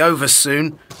going to be over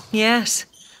soon. Yes,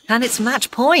 and it's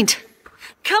match point.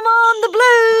 Come on, the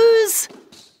Blues!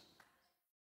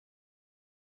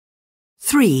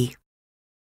 3.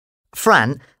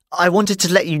 Fran, I wanted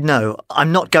to let you know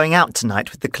I'm not going out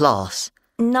tonight with the class.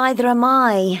 Neither am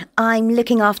I. I'm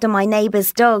looking after my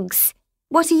neighbour's dogs.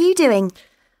 What are you doing?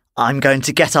 I'm going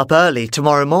to get up early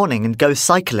tomorrow morning and go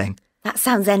cycling. That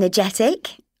sounds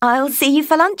energetic. I'll see you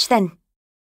for lunch then.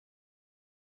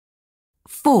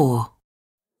 4.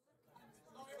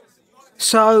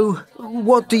 So,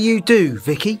 what do you do,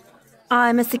 Vicky?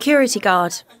 I'm a security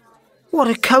guard. What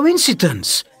a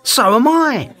coincidence! So am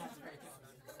I.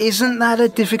 Isn't that a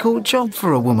difficult job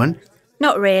for a woman?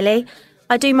 Not really.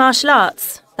 I do martial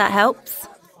arts. That helps.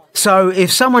 So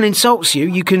if someone insults you,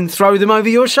 you can throw them over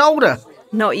your shoulder.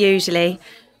 Not usually.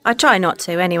 I try not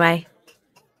to, anyway.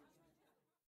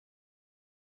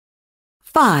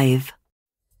 5.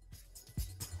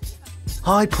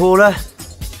 Hi, Paula.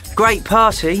 Great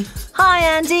party. Hi,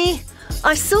 Andy.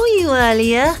 I saw you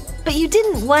earlier, but you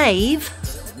didn't wave.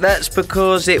 That's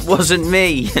because it wasn't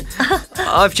me.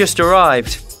 I've just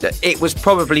arrived. It was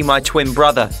probably my twin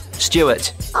brother,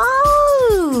 Stuart.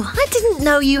 Oh, I didn't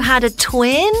know you had a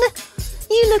twin.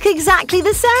 You look exactly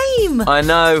the same. I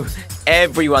know.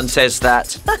 Everyone says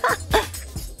that.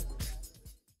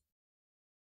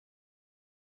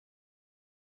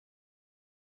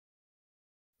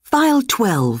 File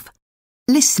 12.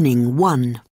 Listening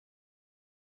 1.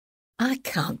 I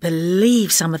can't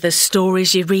believe some of the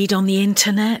stories you read on the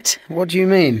internet. What do you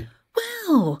mean?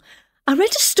 Well, I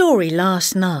read a story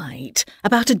last night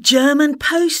about a German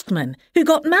postman who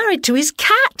got married to his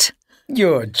cat.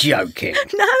 You're joking.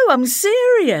 No, I'm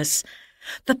serious.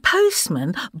 The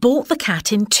postman bought the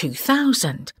cat in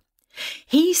 2000.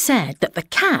 He said that the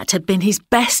cat had been his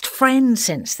best friend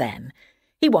since then.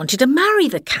 He wanted to marry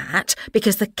the cat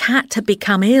because the cat had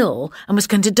become ill and was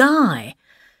going to die.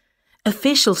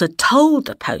 Officials had told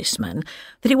the postman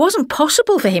that it wasn't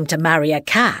possible for him to marry a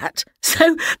cat,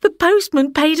 so the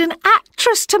postman paid an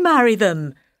actress to marry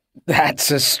them. That's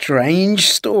a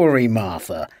strange story,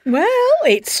 Martha. Well,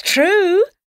 it's true.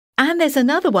 And there's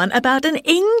another one about an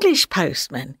English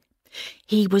postman.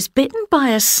 He was bitten by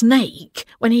a snake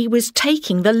when he was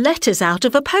taking the letters out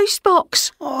of a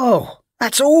postbox. Oh,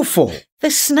 that's awful.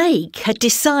 The snake had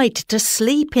decided to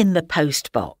sleep in the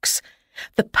postbox.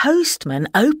 The postman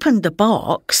opened the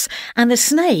box and the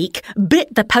snake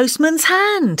bit the postman's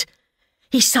hand.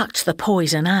 He sucked the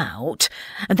poison out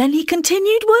and then he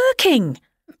continued working.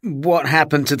 What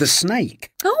happened to the snake?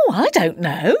 Oh, I don't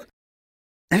know.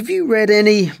 Have you read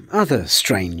any other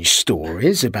strange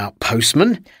stories about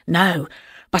postmen? No,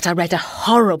 but I read a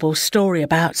horrible story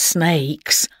about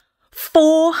snakes.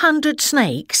 400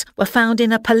 snakes were found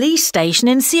in a police station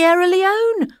in Sierra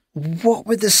Leone. What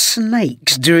were the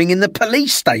snakes doing in the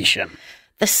police station?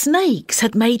 The snakes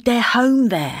had made their home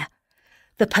there.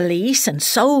 The police and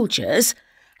soldiers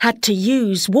had to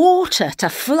use water to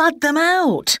flood them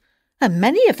out. And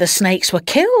many of the snakes were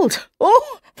killed.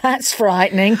 Oh, that's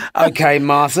frightening. OK,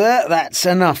 Martha, that's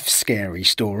enough scary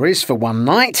stories for one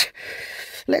night.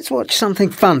 Let's watch something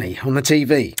funny on the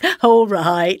TV. All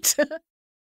right.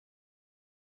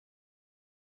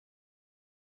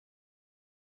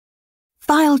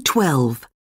 File 12.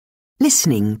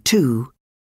 Listening 2.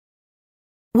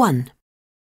 1.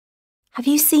 Have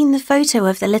you seen the photo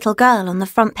of the little girl on the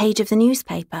front page of the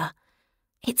newspaper?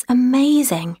 It's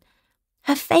amazing.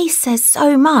 Her face says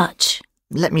so much.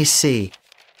 Let me see.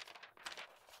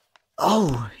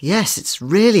 Oh, yes, it's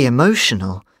really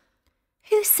emotional.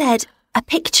 Who said a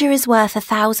picture is worth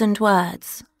 1,000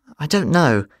 words? I don't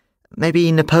know. Maybe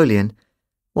Napoleon.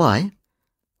 Why?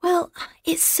 Well,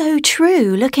 it's so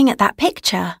true looking at that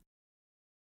picture.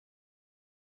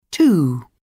 2.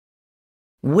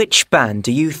 Which band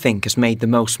do you think has made the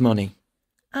most money?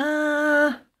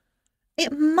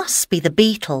 It must be the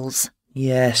Beatles.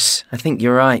 Yes, I think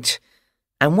you're right.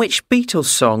 And which Beatles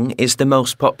song is the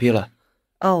most popular?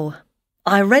 Oh,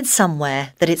 I read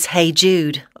somewhere that it's Hey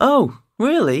Jude. Oh,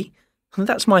 really?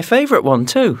 That's my favourite one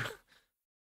too.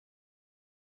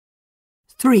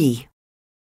 3.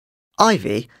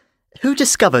 Ivy, who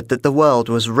discovered that the world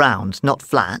was round, not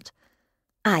flat?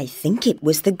 I think it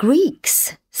was the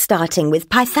Greeks, starting with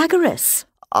Pythagoras.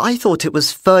 I thought it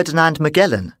was Ferdinand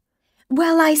Magellan.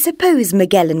 Well, I suppose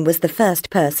Magellan was the first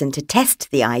person to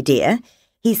test the idea.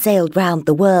 He sailed round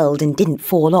the world and didn't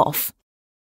fall off.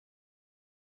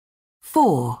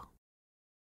 4.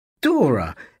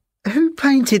 Dora, who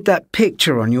painted that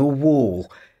picture on your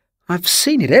wall? I've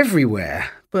seen it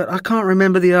everywhere, but I can't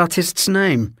remember the artist's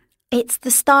name. It's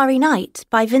The Starry Night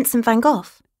by Vincent van Gogh.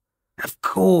 Of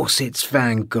course it's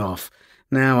Van Gogh.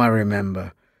 Now I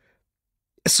remember.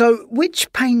 So,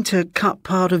 which painter cut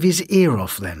part of his ear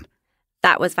off then?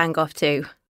 That was Van Gogh too.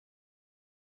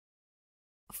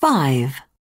 5.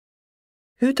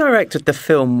 Who directed the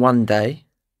film One Day?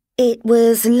 It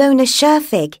was Lona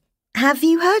Scherfig. Have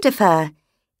you heard of her?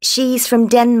 She's from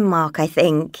Denmark, I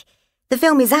think. The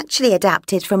film is actually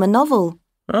adapted from a novel.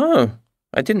 Oh,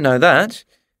 I didn't know that.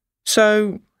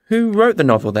 So, who wrote the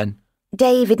novel then?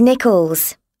 David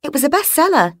Nichols. It was a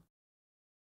bestseller.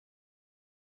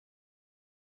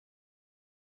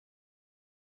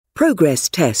 Progress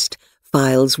test,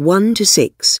 files 1 to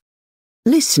 6.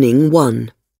 Listening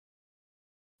 1.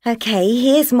 OK,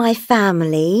 here's my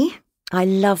family. I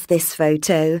love this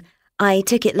photo. I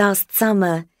took it last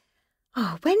summer.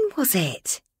 Oh, when was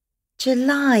it?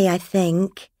 July, I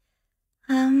think.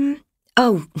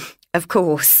 Oh, of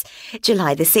course.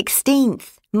 July the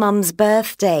 16th, Mum's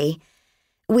birthday.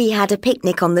 We had a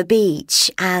picnic on the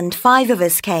beach and 5 of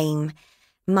us came.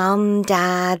 Mum,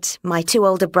 Dad, my 2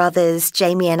 older brothers,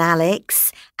 Jamie and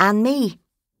Alex, and me.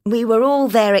 We were all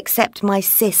there except my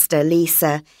sister,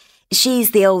 Lisa.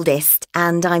 She's the oldest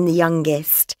and I'm the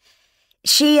youngest.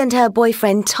 She and her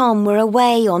boyfriend Tom were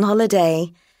away on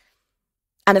holiday.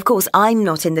 And of course I'm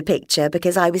not in the picture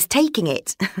because I was taking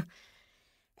it.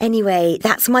 Anyway,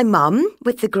 that's my mum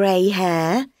with the grey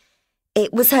hair.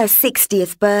 It was her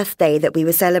 60th birthday that we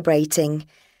were celebrating.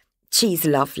 She's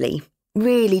lovely,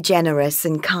 really generous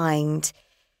and kind.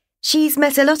 She's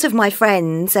met a lot of my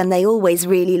friends and they always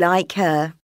really like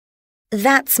her.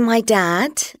 That's my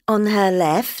dad on her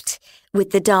left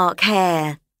with the dark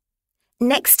hair.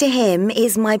 Next to him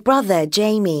is my brother,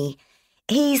 Jamie.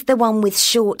 He's the one with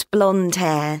short blonde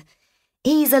hair.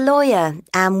 He's a lawyer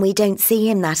and we don't see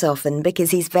him that often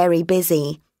because he's very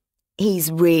busy.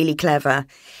 He's really clever,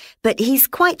 but he's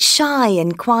quite shy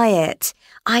and quiet.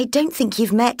 I don't think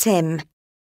you've met him.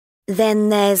 Then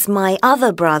there's my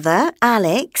other brother,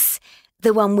 Alex,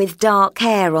 the one with dark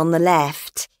hair on the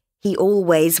left. He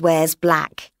always wears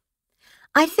black.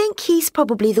 I think he's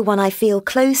probably the one I feel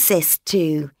closest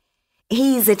to.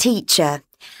 He's a teacher,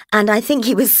 and I think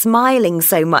he was smiling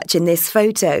so much in this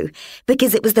photo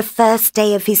because it was the first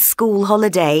day of his school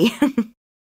holiday.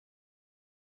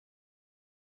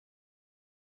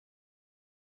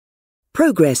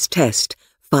 Progress test,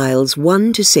 files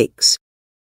 1 to 6.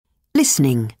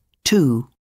 Listening 2.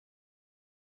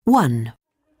 1.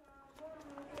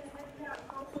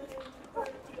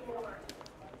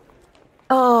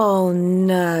 Oh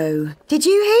no, did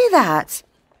you hear that?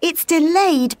 It's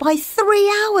delayed by 3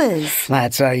 hours.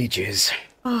 That's ages.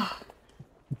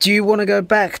 Do you want to go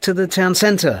back to the town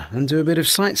centre and do a bit of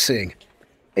sightseeing?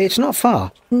 It's not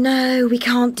far. No, we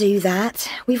can't do that.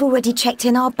 We've already checked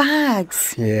in our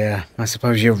bags. Yeah, I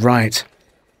suppose you're right.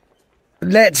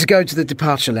 Let's go to the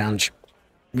departure lounge.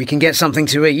 We can get something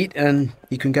to eat and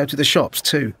you can go to the shops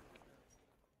too.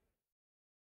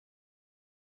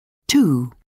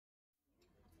 2.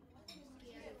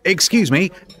 Excuse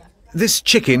me, this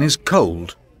chicken is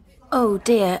cold. Oh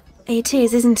dear, it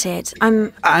is, isn't it?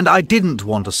 And I didn't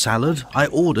want a salad. I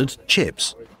ordered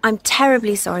chips. I'm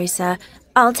terribly sorry, sir.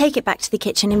 I'll take it back to the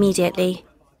kitchen immediately.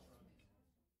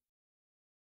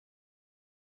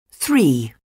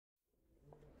 3.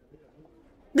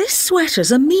 This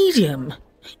sweater's a medium.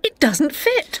 It doesn't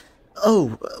fit.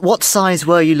 Oh, what size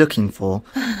were you looking for?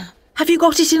 Have you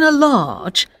got it in a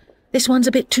large? This one's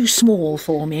a bit too small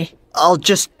for me. I'll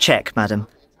just check, madam.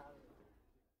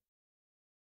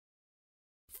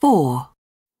 4.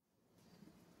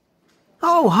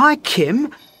 Oh, hi,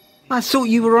 Kim. I thought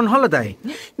you were on holiday.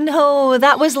 No,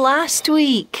 that was last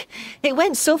week. It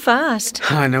went so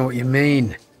fast. I know what you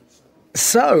mean.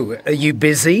 So, are you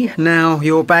busy now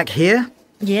you're back here?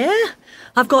 Yeah,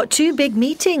 I've got 2 big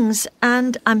meetings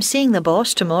and I'm seeing the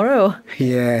boss tomorrow.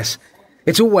 Yes.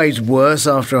 It's always worse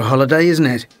after a holiday, isn't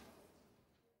it?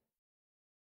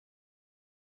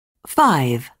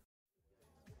 5.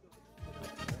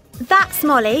 That's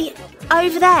Molly,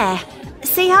 over there.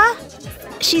 See her?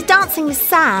 She's dancing with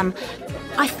Sam.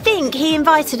 I think he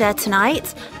invited her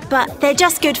tonight, but they're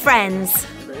just good friends.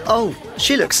 Oh,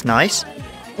 she looks nice.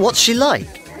 What's she like?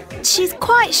 She's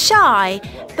quite shy,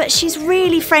 but she's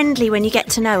really friendly when you get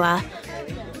to know her.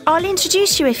 I'll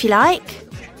introduce you if you like.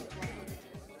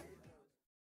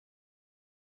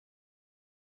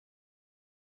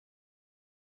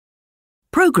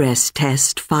 Progress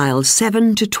test files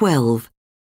 7 to 12.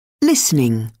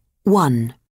 Listening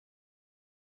 1.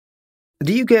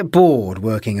 Do you get bored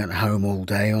working at home all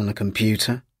day on a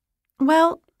computer?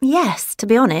 Well, yes, to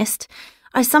be honest.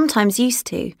 I sometimes used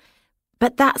to.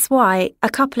 But that's why, a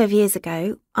couple of years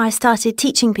ago, I started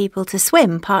teaching people to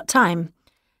swim part-time.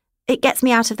 It gets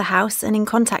me out of the house and in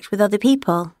contact with other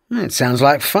people. It sounds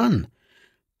like fun.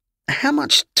 How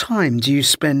much time do you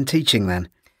spend teaching then?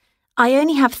 I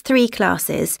only have 3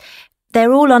 classes.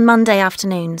 They're all on Monday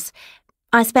afternoons.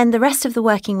 I spend the rest of the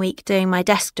working week doing my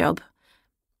desk job.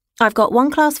 I've got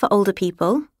 1 class for older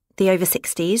people, the over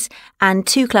 60s, and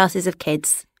 2 classes of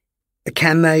kids.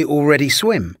 Can they already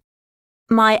swim?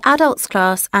 My adults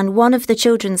class and 1 of the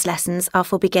children's lessons are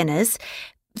for beginners.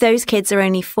 Those kids are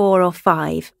only 4 or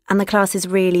 5, and the class is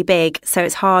really big, so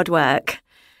it's hard work.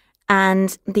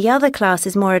 And the other class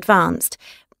is more advanced.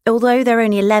 Although they're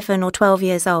only 11 or 12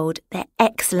 years old, they're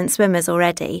excellent swimmers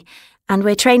already, and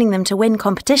we're training them to win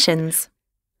competitions.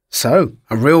 So,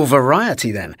 a real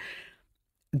variety then.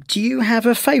 Do you have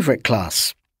a favourite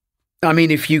class? I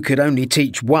mean, if you could only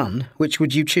teach one, which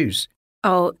would you choose?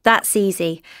 Oh, that's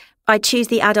easy. I'd choose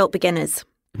the adult beginners.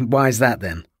 Why is that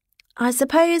then? I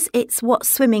suppose it's what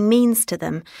swimming means to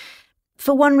them.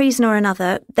 For one reason or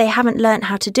another, they haven't learnt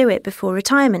how to do it before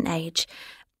retirement age.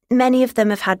 Many of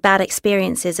them have had bad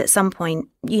experiences at some point.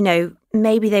 You know,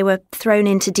 maybe they were thrown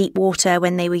into deep water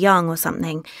when they were young or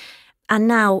something. And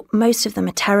now most of them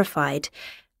are terrified.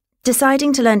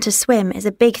 Deciding to learn to swim is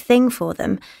a big thing for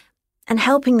them, and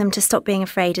helping them to stop being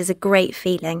afraid is a great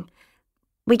feeling.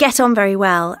 We get on very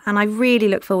well, and I really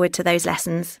look forward to those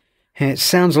lessons. It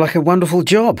sounds like a wonderful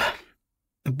job.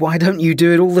 Why don't you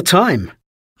do it all the time?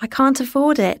 I can't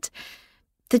afford it.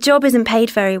 The job isn't paid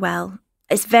very well.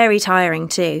 It's very tiring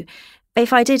too.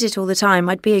 If I did it all the time,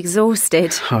 I'd be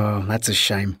exhausted. Oh, that's a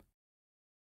shame.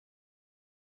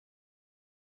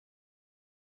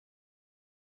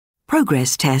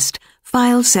 Progress test,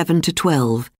 file 7 to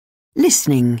 12.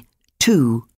 Listening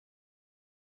 2.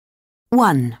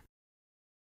 1.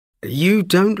 You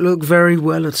don't look very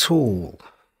well at all.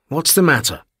 What's the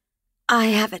matter? I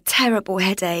have a terrible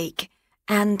headache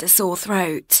and a sore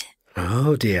throat.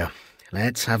 Oh dear.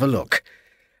 Let's have a look.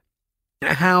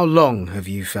 How long have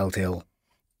you felt ill?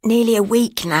 Nearly a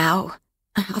week now.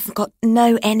 I've got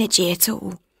no energy at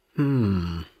all.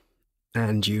 And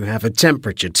you have a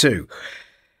temperature too.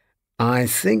 I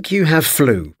think you have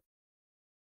flu.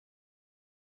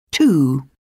 2.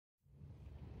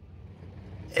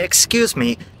 Excuse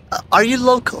me, are you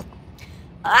local?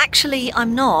 Actually,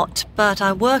 I'm not, but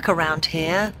I work around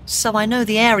here, so I know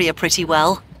the area pretty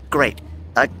well. Great.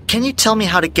 Can you tell me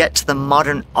how to get to the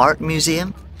Modern Art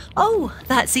Museum? Oh,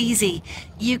 that's easy.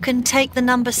 You can take the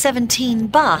number 17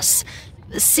 bus.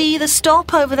 See the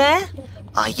stop over there?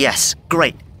 Yes,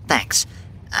 great, thanks.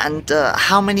 And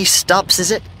how many stops is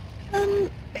it?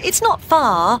 It's not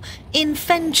far. In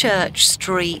Fenchurch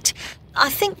Street. I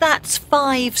think that's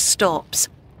 5 stops.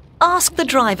 Ask the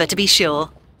driver to be sure.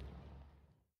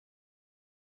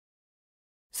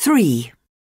 3.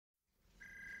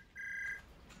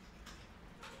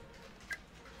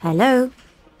 Hello?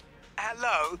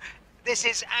 Hello, this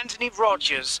is Anthony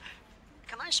Rogers.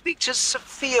 Can I speak to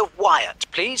Sophia Wyatt,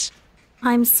 please?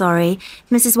 I'm sorry.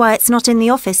 Mrs. Wyatt's not in the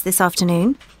office this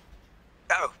afternoon.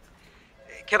 Oh,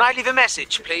 can I leave a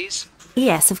message, please?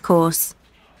 Yes, of course.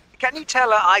 Can you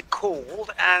tell her I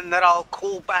called and that I'll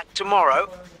call back tomorrow?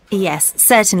 Yes,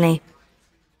 certainly.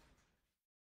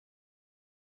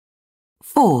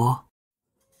 4.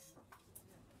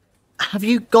 Have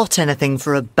you got anything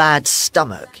for a bad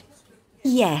stomach?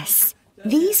 Yes,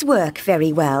 these work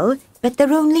very well, but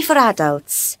they're only for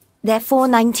adults. They're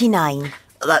 $4.99.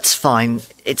 That's fine,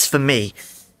 it's for me.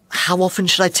 How often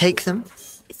should I take them?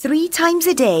 3 times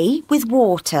a day with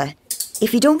water.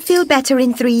 If you don't feel better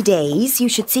in 3 days, you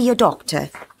should see your doctor.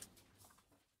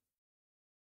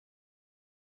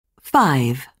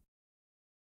 5.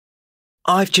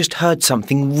 I've just heard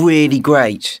something really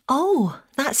great. Oh,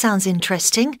 that sounds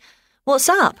interesting. What's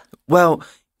up? Well,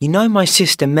 you know my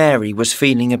sister Mary was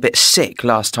feeling a bit sick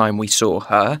last time we saw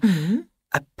her.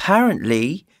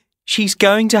 Apparently, she's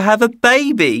going to have a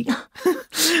baby.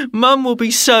 Mum will be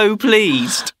so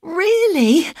pleased.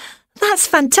 Really? That's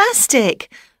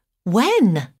fantastic.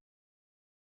 When?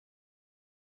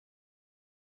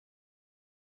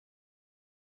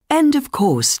 End of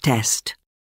course test.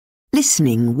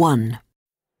 Listening 1.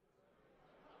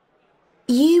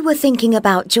 You were thinking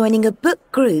about joining a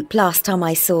book group last time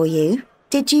I saw you.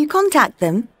 Did you contact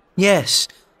them? Yes,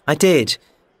 I did.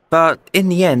 But in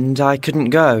the end, I couldn't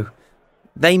go.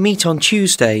 They meet on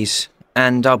Tuesdays,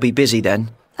 and I'll be busy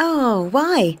then. Oh,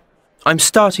 why? I'm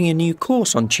starting a new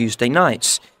course on Tuesday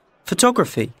nights.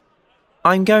 Photography.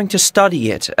 I'm going to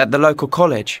study it at the local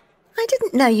college. I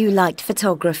didn't know you liked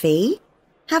photography.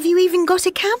 Have you even got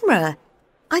a camera?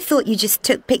 I thought you just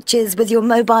took pictures with your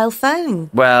mobile phone.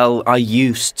 Well, I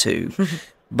used to.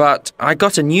 But I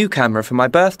got a new camera for my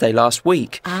birthday last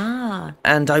week. Ah.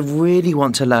 And I really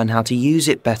want to learn how to use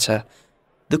it better.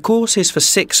 The course is for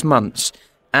 6 months,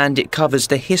 and it covers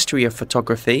the history of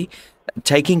photography,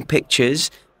 taking pictures,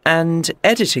 and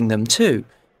editing them too.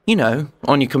 You know,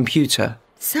 on your computer.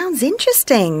 Sounds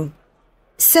interesting.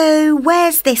 So,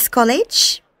 where's this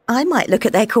college? I might look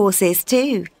at their courses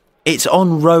too. It's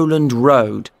on Rowland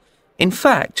Road. In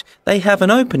fact, they have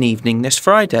an open evening this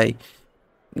Friday.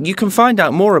 You can find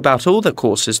out more about all the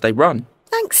courses they run.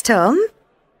 Thanks, Tom.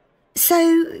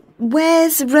 So,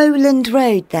 where's Rowland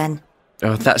Road then?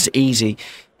 Oh, that's easy.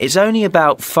 It's only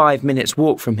about 5 minutes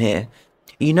walk from here.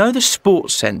 You know the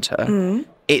sports centre?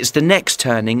 It's the next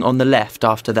turning on the left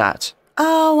after that.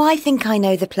 Oh, I think I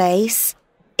know the place.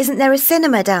 Isn't there a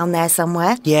cinema down there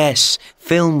somewhere? Yes,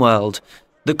 Film World.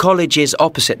 The college is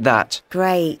opposite that.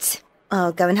 Great.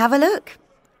 I'll go and have a look.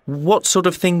 What sort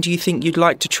of thing do you think you'd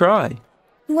like to try?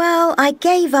 Well, I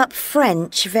gave up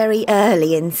French very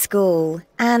early in school,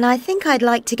 and I think I'd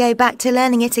like to go back to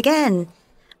learning it again.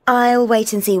 I'll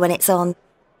wait and see when it's on.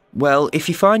 Well, if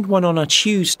you find one on a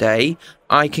Tuesday,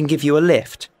 I can give you a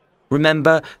lift.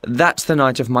 Remember, that's the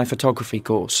night of my photography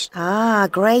course. Ah,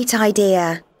 great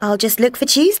idea. I'll just look for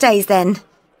Tuesdays then.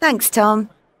 Thanks, Tom.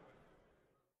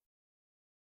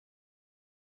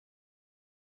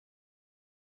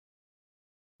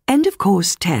 End of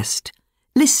course test.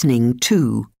 Listening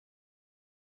 2.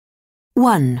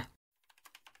 1.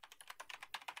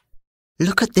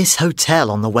 Look at this hotel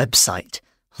on the website.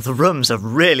 The rooms are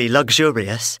really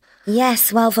luxurious.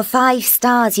 Yes, well, for 5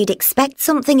 stars, you'd expect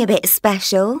something a bit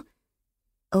special.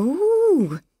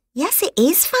 Oh, yes, it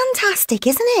is fantastic,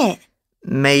 isn't it?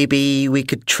 Maybe we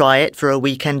could try it for a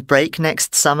weekend break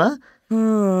next summer?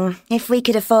 If we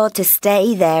could afford to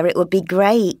stay there, it would be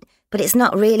great, but it's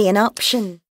not really an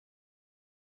option.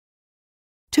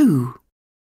 2.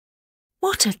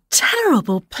 What a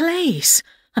terrible place.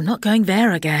 I'm not going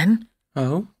there again.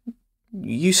 Oh?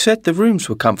 You said the rooms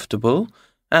were comfortable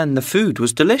and the food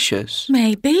was delicious.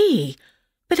 Maybe.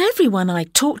 But everyone I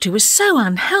talked to was so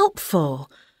unhelpful.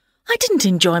 I didn't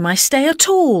enjoy my stay at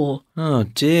all. Oh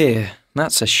dear,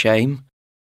 that's a shame.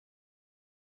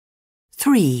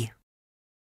 3.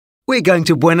 We're going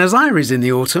to Buenos Aires in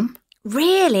the autumn.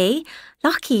 Really?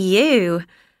 Lucky you.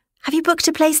 Have you booked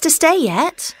a place to stay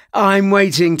yet? I'm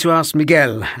waiting to ask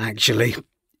Miguel, actually.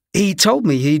 He told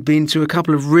me he'd been to a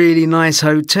couple of really nice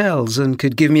hotels and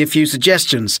could give me a few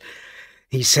suggestions.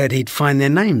 He said he'd find their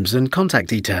names and contact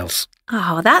details.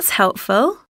 Oh, that's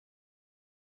helpful.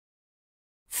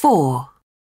 4.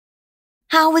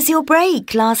 How was your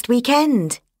break last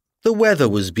weekend? The weather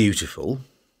was beautiful,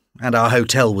 and our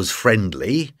hotel was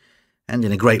friendly, and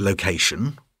in a great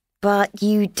location. But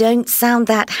you don't sound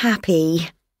that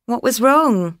happy. What was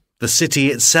wrong? The city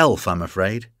itself, I'm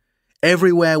afraid.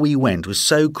 Everywhere we went was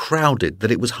so crowded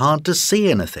that it was hard to see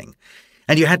anything,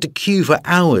 and you had to queue for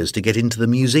hours to get into the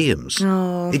museums.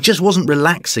 Oh. It just wasn't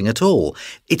relaxing at all.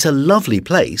 It's a lovely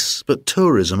place, but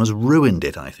tourism has ruined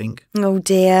it, I think. Oh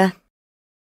dear.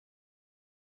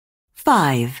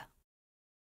 5.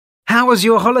 How was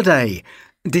your holiday?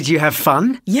 Did you have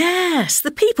fun? Yes,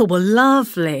 the people were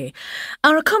lovely.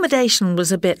 Our accommodation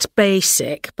was a bit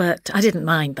basic, but I didn't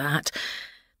mind that.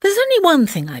 There's only one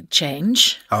thing I'd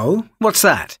change. Oh, what's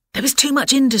that? There was too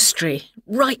much industry,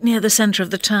 right near the centre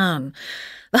of the town.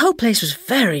 The whole place was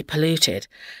very polluted.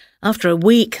 After a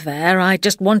week there, I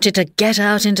just wanted to get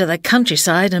out into the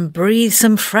countryside and breathe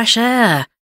some fresh air.